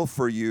God's will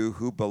for you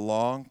who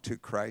belong to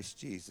Christ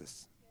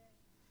Jesus.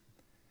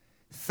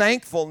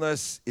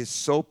 Thankfulness is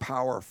so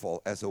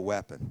powerful as a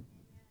weapon.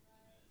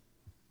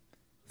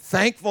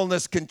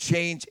 Thankfulness can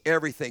change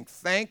everything.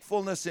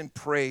 Thankfulness and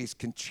praise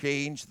can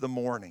change the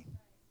morning.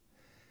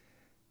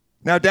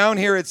 Now down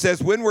here it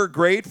says, when we're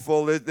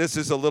grateful, this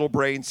is a little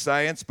brain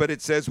science, but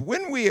it says,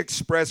 when we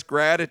express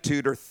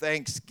gratitude or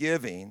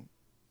thanksgiving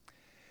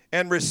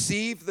and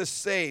receive the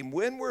same,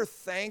 when we're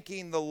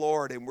thanking the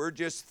Lord and we're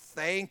just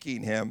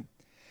thanking Him,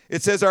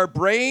 it says our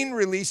brain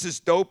releases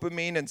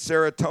dopamine and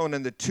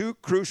serotonin, the two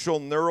crucial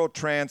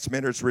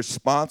neurotransmitters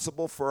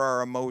responsible for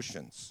our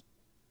emotions.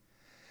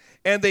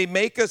 And they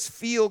make us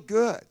feel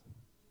good.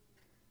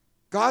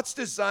 God's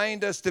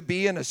designed us to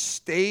be in a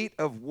state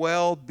of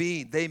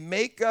well-being. They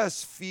make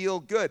us feel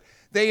good.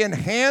 They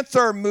enhance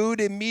our mood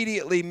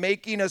immediately,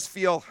 making us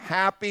feel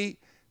happy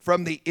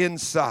from the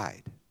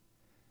inside.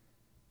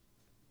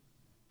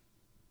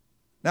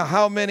 Now,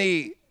 how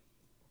many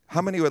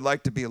would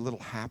like to be a little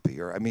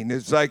happier? I mean,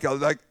 it's like,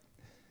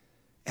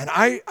 and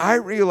I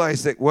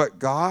realize that what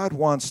God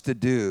wants to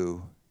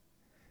do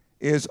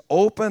is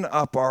open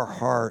up our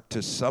heart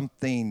to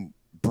something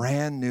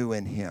brand new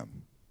in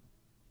Him.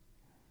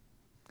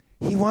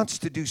 He wants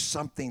to do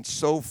something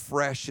so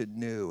fresh and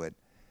new.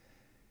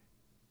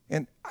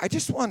 And I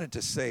just wanted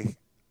to say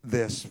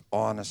this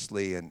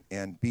honestly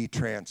and be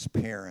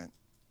transparent.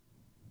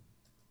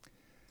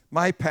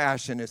 My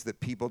passion is that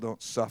people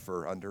don't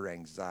suffer under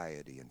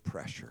anxiety and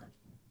pressure.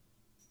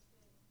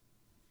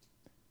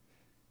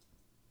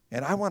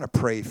 And I want to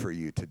pray for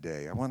you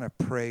today. I want to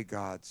pray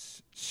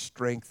God's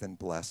strength and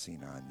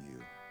blessing on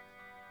you.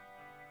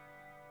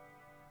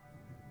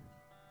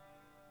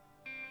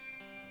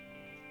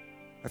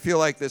 I feel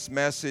like this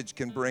message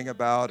can bring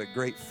about a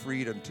great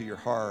freedom to your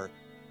heart.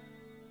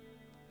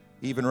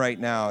 Even right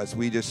now, as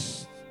we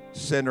just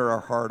center our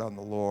heart on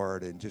the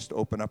Lord and just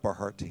open up our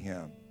heart to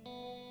Him.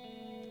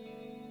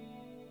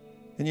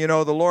 And you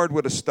know, the Lord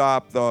would have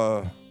stopped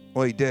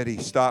He did. He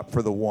stopped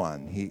for the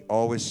one. He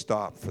always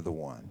stopped for the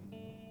one.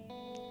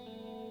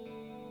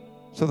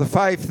 So the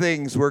 5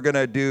 things we're going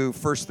to do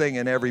first thing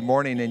in every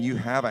morning, and you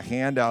have a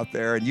handout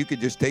there, and you could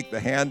just take the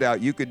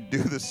handout. You could do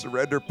the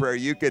surrender prayer.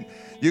 You could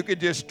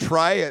just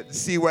try it and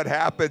see what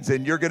happens,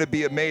 and you're going to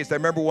be amazed. I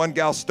remember one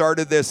gal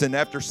started this, and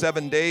after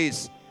 7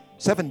 days,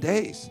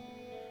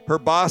 her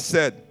boss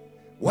said,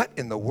 "What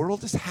in the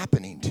world is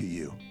happening to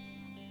you?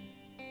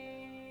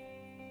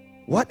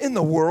 What in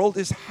the world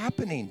is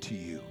happening to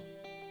you?"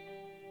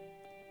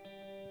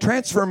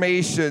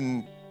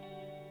 Transformation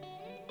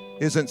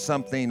isn't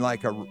something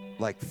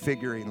like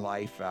figuring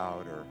life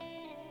out, or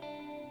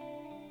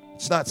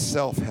it's not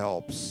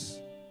self-helps.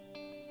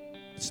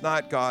 It's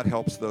not God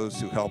helps those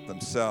who help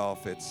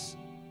themselves. It's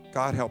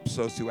God helps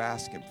those who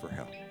ask Him for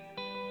help.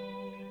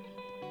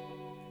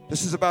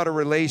 This is about a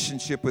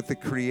relationship with the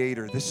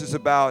Creator. This is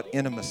about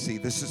intimacy.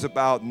 This is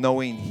about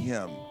knowing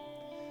Him.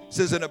 This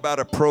isn't about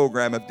a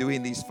program of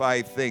doing these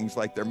 5 things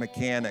like they're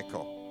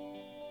mechanical.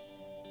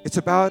 It's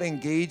about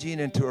engaging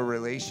into a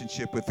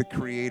relationship with the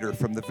Creator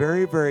from the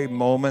very, very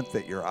moment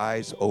that your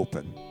eyes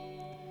open.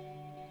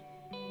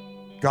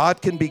 God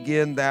can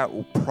begin that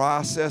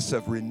process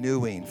of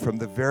renewing from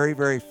the very,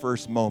 very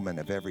first moment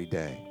of every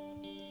day.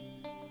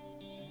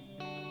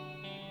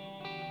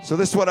 So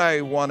this is what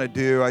I want to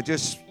do. I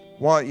just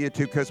want you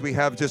to, because we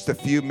have just a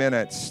few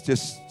minutes,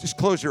 just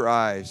close your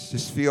eyes.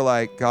 Just feel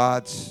like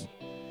God's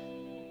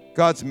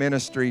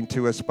ministering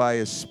to us by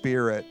His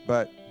Spirit,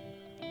 but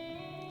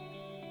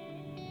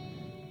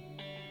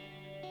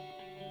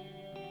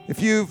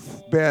if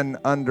you've been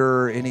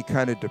under any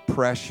kind of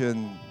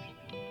depression,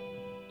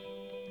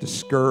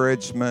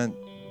 discouragement,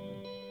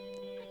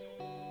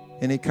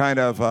 any kind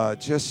of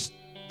just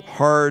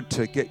hard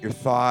to get your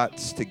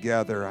thoughts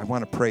together, I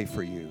want to pray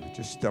for you.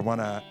 I want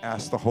to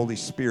ask the Holy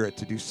Spirit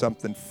to do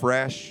something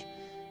fresh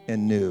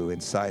and new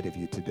inside of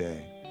you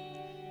today.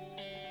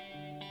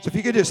 So if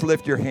you could just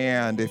lift your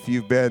hand if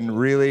you've been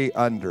really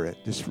under it,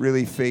 just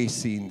really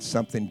facing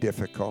something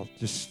difficult,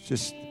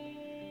 just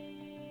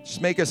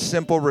make a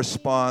simple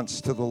response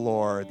to the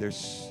Lord.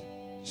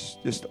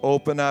 Just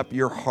open up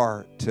your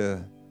heart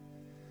to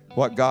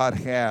what God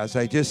has.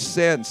 I just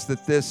sense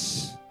that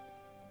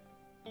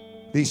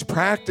these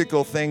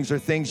practical things are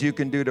things you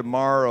can do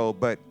tomorrow,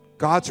 but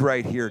God's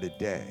right here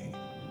today.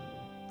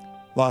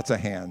 Lots of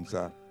hands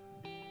up.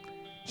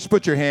 Just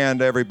put your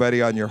hand,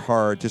 everybody, on your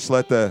heart. Just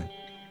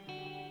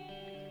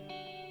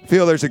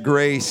feel there's a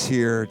grace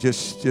here.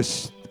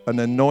 Just an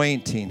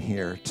anointing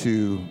here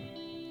to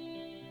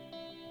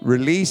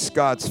release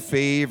God's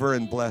favor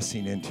and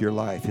blessing into your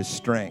life, His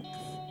strength.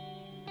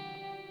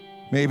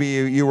 Maybe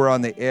you were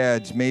on the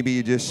edge. Maybe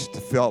you just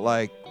felt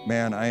like,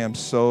 man, I am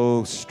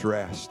so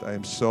stressed. I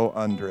am so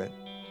under it.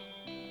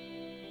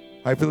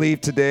 I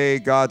believe today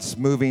God's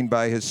moving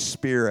by His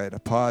Spirit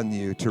upon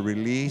you to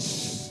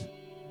release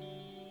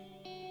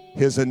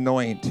His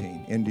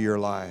anointing into your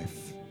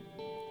life.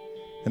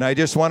 And I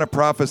just want to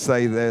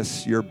prophesy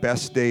this: your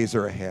best days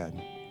are ahead.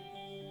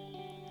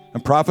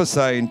 I'm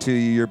prophesying to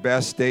you, your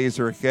best days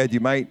are ahead. You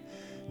might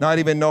not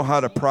even know how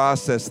to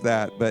process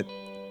that, but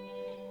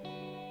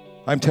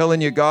I'm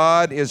telling you,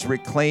 God is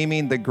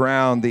reclaiming the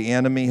ground the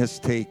enemy has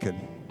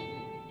taken.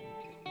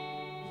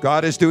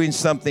 God is doing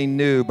something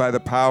new by the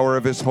power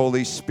of His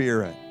Holy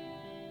Spirit.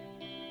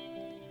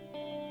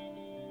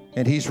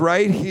 And He's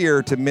right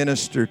here to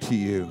minister to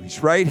you.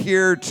 He's right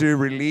here to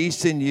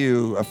release in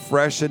you a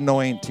fresh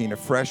anointing, a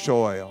fresh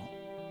oil.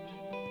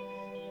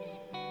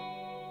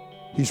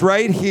 He's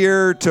right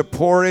here to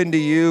pour into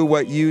you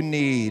what you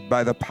need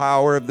by the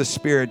power of the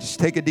Spirit. Just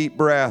take a deep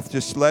breath.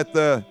 Just let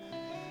the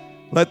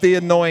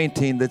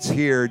anointing that's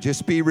here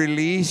just be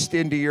released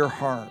into your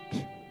heart.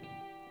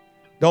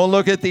 Don't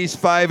look at these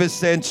 5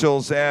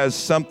 essentials as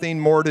something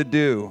more to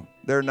do.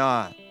 They're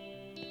not.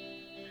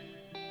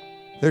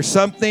 There's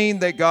something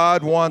that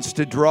God wants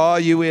to draw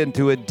you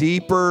into a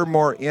deeper,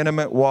 more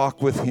intimate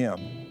walk with Him.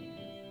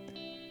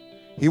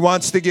 He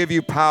wants to give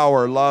you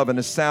power, love, and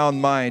a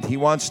sound mind. He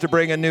wants to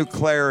bring a new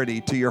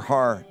clarity to your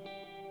heart.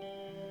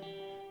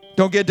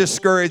 Don't get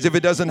discouraged if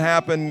it doesn't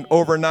happen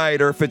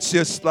overnight, or if it's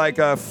just like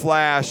a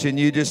flash and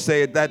you just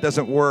say, that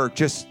doesn't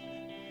work.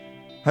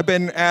 I've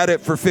been at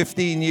it for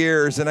 15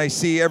 years, and I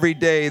see every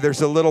day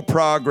there's a little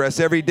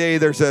progress. Every day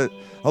there's a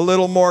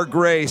little more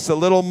grace, a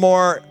little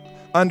more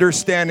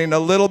understanding, a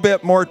little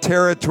bit more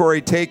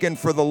territory taken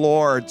for the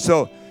Lord.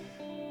 So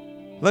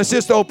let's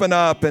just open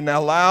up and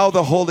allow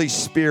the Holy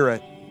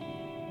Spirit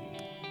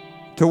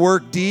to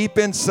work deep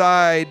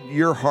inside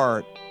your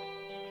heart.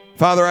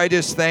 Father, I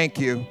just thank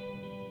you.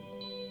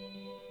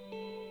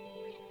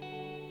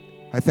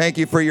 I thank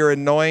you for your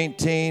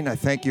anointing. I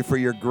thank you for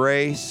your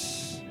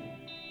grace.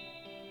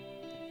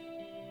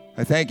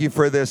 I thank you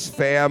for this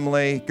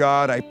family.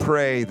 God, I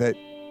pray that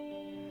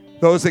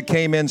those that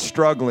came in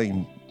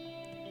struggling,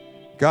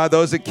 God,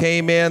 those that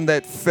came in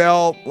that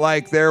felt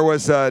like there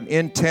was an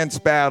intense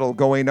battle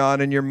going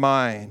on in your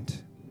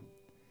mind,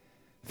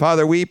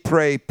 Father, we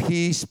pray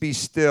peace be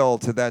still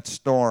to that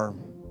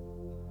storm.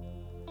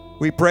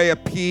 We pray a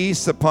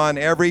peace upon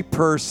every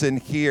person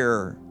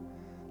here.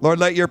 Lord,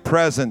 let your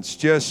presence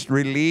just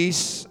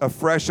release a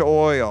fresh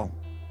oil.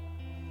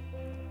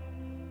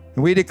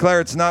 And we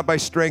declare it's not by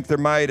strength or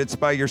might, it's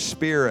by your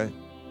Spirit.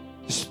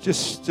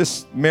 Just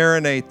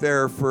marinate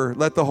there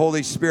let the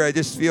Holy Spirit, I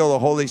just feel the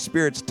Holy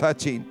Spirit's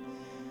touching.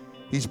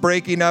 He's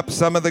breaking up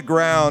some of the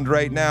ground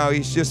right now.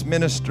 He's just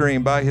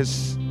ministering by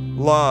His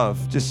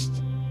love. Just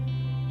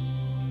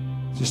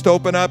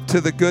open up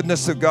to the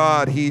goodness of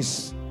God.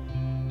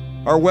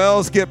 Our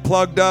wells get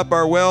plugged up.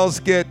 Our wells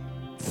get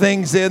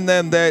things in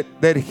them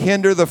that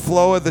hinder the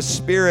flow of the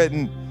Spirit.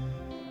 And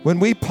when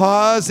we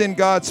pause in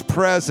God's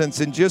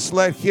presence and just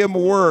let Him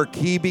work,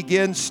 He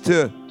begins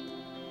to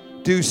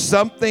do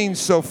something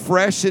so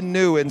fresh and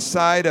new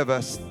inside of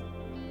us.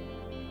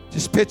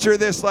 Just picture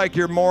this like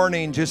your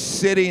morning, just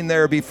sitting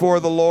there before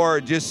the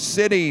Lord, just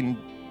sitting,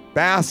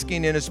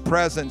 basking in His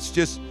presence,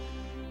 just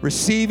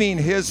receiving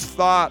His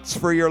thoughts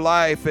for your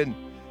life and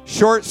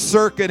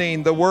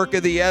short-circuiting the work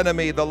of the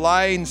enemy, the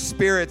lying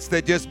spirits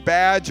that just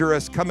badger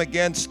us, come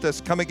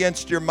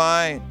against your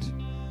mind,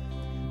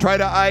 try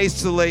to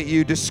isolate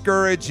you,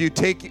 discourage you,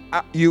 take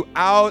you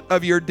out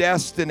of your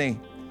destiny.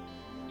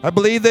 I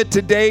believe that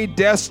today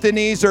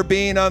destinies are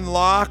being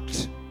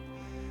unlocked.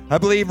 I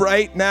believe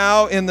right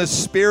now in the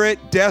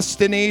Spirit,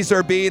 destinies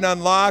are being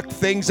unlocked.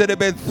 Things that have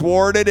been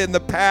thwarted in the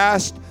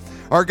past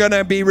are going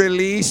to be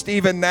released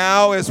even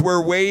now as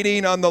we're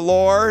waiting on the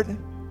Lord.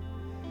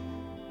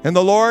 And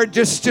the Lord,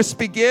 just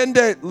begin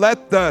to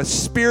let the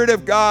Spirit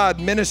of God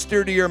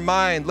minister to your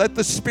mind. Let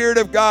the Spirit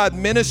of God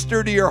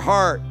minister to your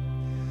heart.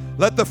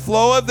 Let the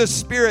flow of the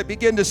Spirit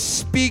begin to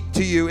speak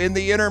to you in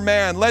the inner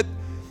man. Let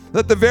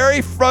the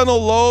very frontal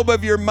lobe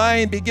of your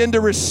mind begin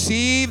to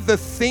receive the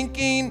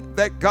thinking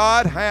that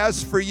God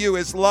has for you,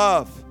 His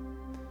love,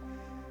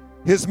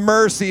 His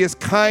mercy, His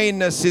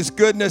kindness, His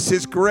goodness,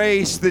 His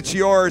grace that's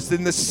yours,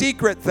 and the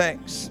secret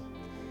things.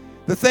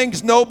 The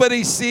things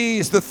nobody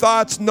sees, the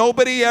thoughts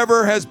nobody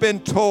ever has been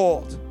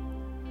told.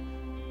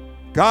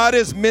 God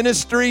is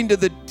ministering to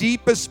the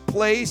deepest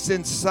place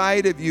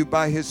inside of you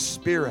by His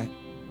Spirit.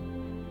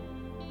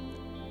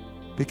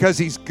 Because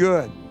He's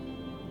good.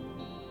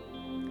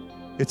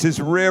 It's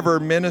His river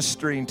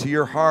ministering to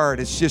your heart.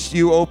 It's just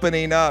you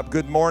opening up.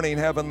 Good morning,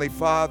 Heavenly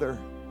Father.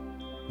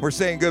 We're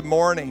saying good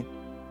morning.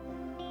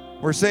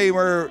 We're saying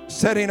we're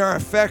setting our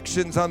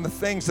affections on the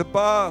things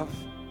above,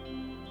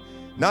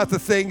 not the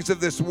things of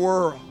this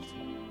world.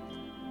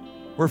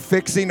 We're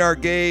fixing our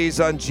gaze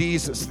on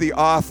Jesus, the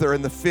author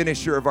and the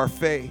finisher of our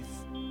faith.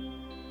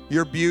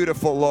 You're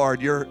beautiful,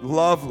 Lord. You're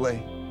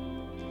lovely.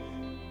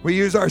 We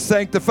use our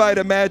sanctified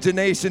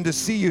imagination to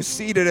see you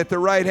seated at the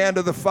right hand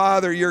of the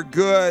Father. You're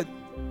good.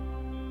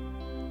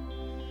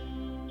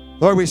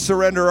 Lord, we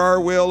surrender our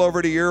will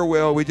over to your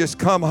will. We just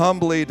come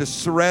humbly to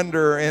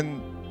surrender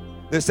in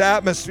this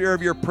atmosphere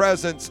of your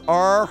presence,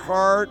 our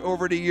heart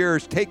over to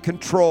yours. Take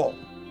control.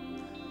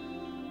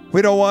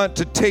 We don't want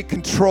to take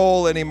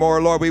control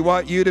anymore, Lord. We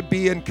want you to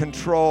be in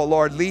control,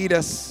 Lord. Lead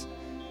us,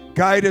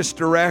 guide us,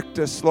 direct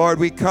us, Lord.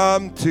 We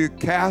come to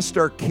cast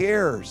our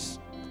cares.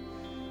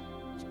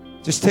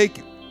 Just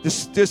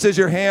as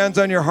your hands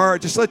on your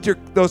heart, just let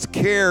those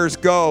cares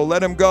go. Let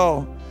them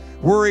go.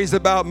 Worries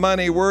about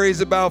money,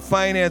 worries about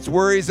finance,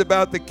 worries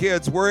about the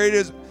kids,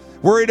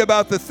 worried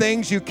about the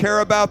things you care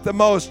about the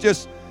most.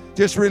 Just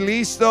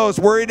release those.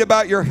 Worried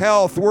about your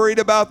health, worried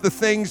about the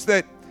things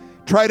that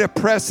try to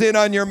press in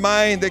on your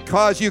mind that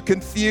cause you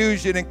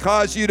confusion and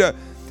cause you to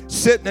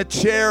sit in a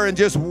chair and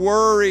just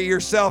worry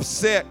yourself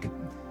sick.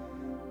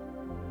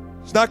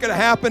 It's not going to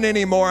happen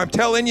anymore. I'm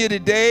telling you,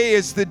 today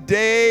is the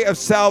day of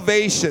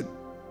salvation.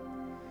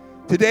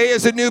 Today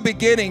is a new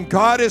beginning.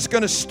 God is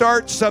going to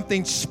start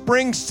something,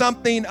 spring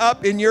something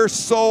up in your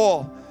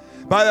soul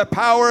by the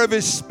power of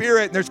his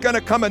Spirit. And there's going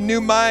to come a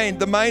new mind,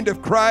 the mind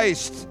of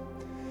Christ.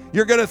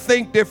 You're going to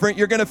think different.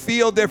 You're going to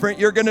feel different.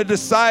 You're going to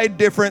decide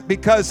different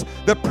because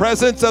the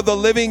presence of the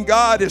living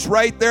God is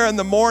right there in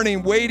the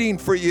morning waiting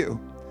for you.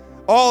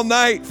 All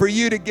night for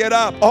you to get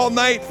up. All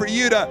night for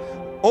you to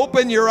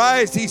open your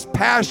eyes. He's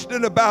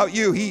passionate about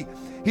you.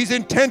 He's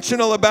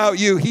intentional about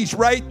you. He's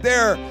right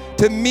there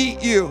to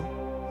meet you.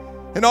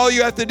 And all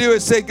you have to do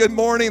is say, "Good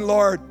morning,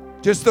 Lord."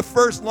 Just the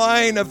first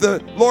line of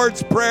the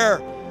Lord's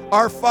Prayer.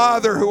 Our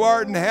Father who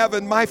art in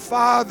heaven, my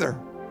Father.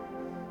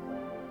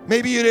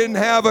 Maybe you didn't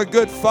have a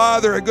good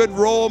father, a good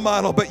role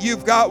model, but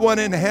you've got one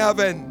in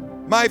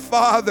heaven. My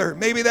Father.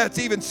 Maybe that's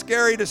even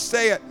scary to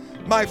say it.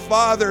 My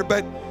Father,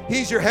 but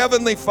he's your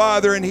heavenly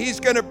Father, and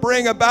he's going to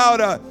bring about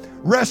a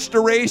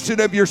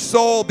restoration of your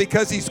soul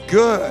because he's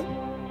good.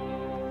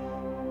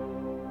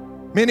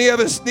 Many of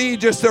us need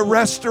just a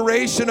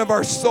restoration of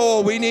our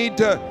soul. We need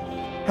to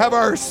have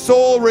our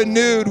soul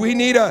renewed. We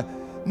need a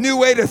new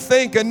way to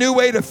think, a new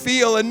way to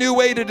feel, a new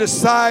way to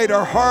decide.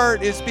 Our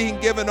heart is being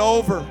given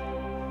over.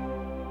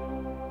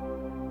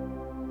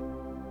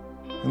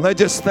 And let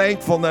just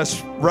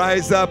thankfulness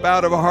rise up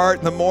out of a heart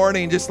in the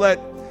morning. Just let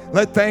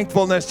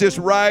thankfulness just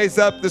rise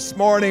up this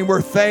morning.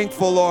 We're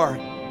thankful, Lord.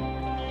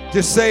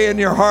 Just say in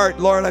your heart,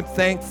 "Lord, I'm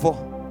thankful.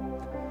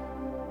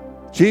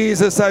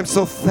 Jesus, I'm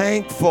so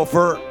thankful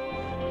for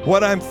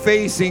what I'm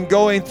facing,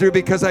 going through,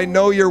 because I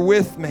know you're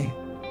with me.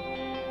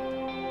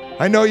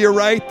 I know you're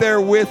right there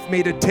with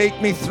me to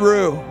take me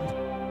through.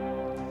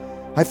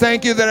 I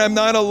thank you that I'm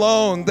not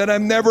alone, that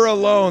I'm never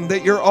alone,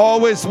 that you're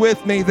always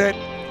with me, that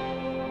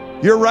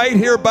you're right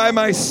here by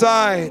my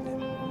side."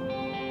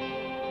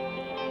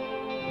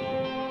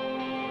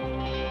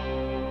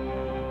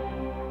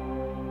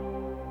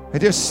 I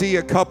just see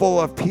a couple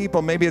of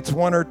people, maybe it's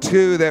one or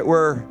two, that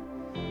were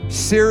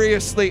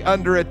seriously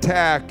under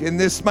attack. And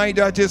this might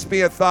not just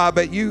be a thought,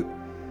 but you,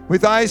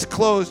 with eyes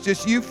closed,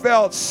 you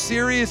felt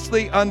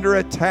seriously under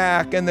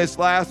attack in this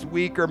last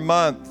week or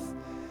month.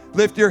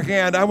 Lift your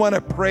hand. I want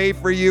to pray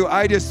for you.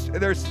 I just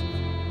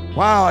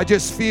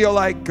feel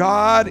like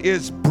God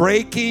is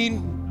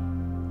breaking.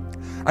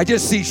 I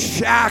just see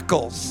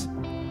shackles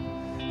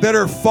that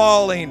are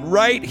falling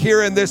right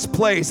here in this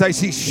place. I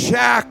see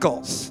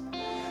shackles.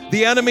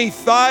 The enemy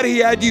thought he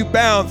had you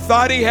bound,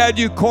 thought he had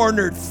you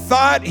cornered,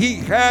 thought he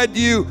had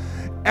you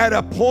at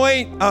a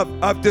point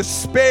of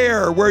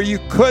despair where you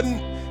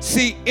couldn't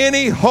see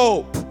any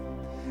hope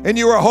and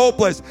you were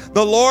hopeless.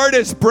 The Lord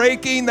is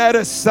breaking that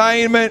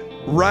assignment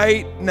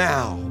right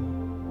now.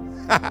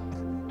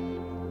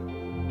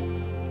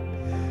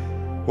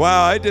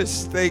 Wow, I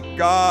just thank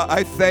God.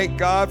 I thank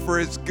God for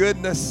his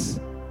goodness.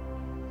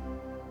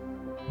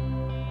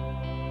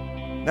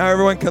 Now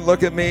everyone can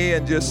look at me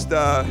and just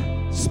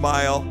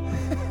smile.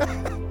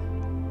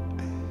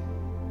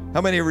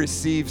 How many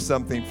received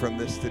something from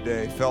this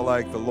today? Felt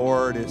like the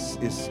Lord is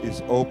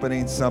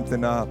opening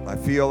something up. I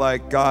feel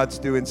like God's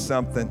doing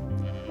something.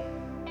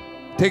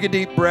 Take a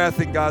deep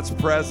breath in God's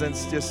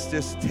presence.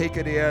 Just take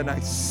it in. I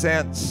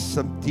sense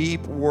some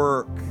deep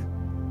work.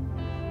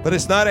 But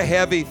it's not a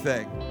heavy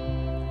thing.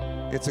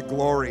 It's a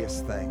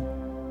glorious thing.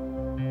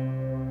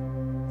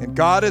 And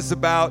God is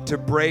about to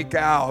break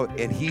out,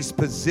 and he's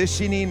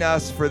positioning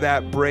us for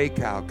that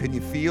breakout. Can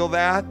you feel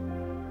that?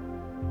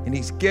 And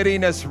he's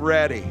getting us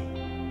ready.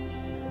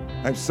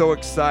 I'm so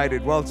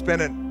excited. Well, it's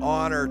been an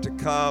honor to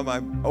come.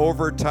 I'm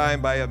over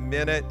time by a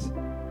minute.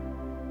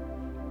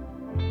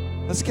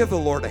 Let's give the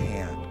Lord a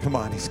hand. Come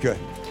on, he's good.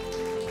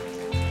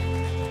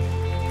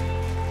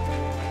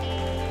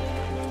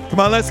 Come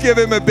on, let's give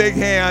him a big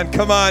hand.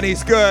 Come on,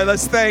 he's good.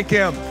 Let's thank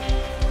him.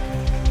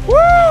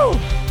 Woo!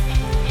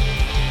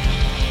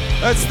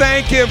 Let's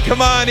thank him.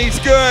 Come on, he's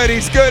good.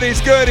 He's good. He's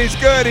good. He's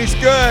good. He's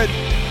good.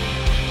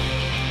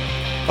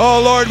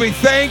 Oh, Lord, we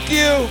thank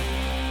you.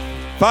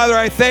 Father,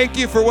 I thank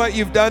you for what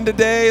you've done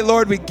today.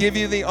 Lord, we give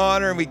you the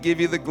honor and we give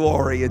you the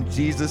glory. In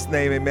Jesus'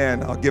 name,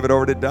 amen. I'll give it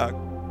over to Doug.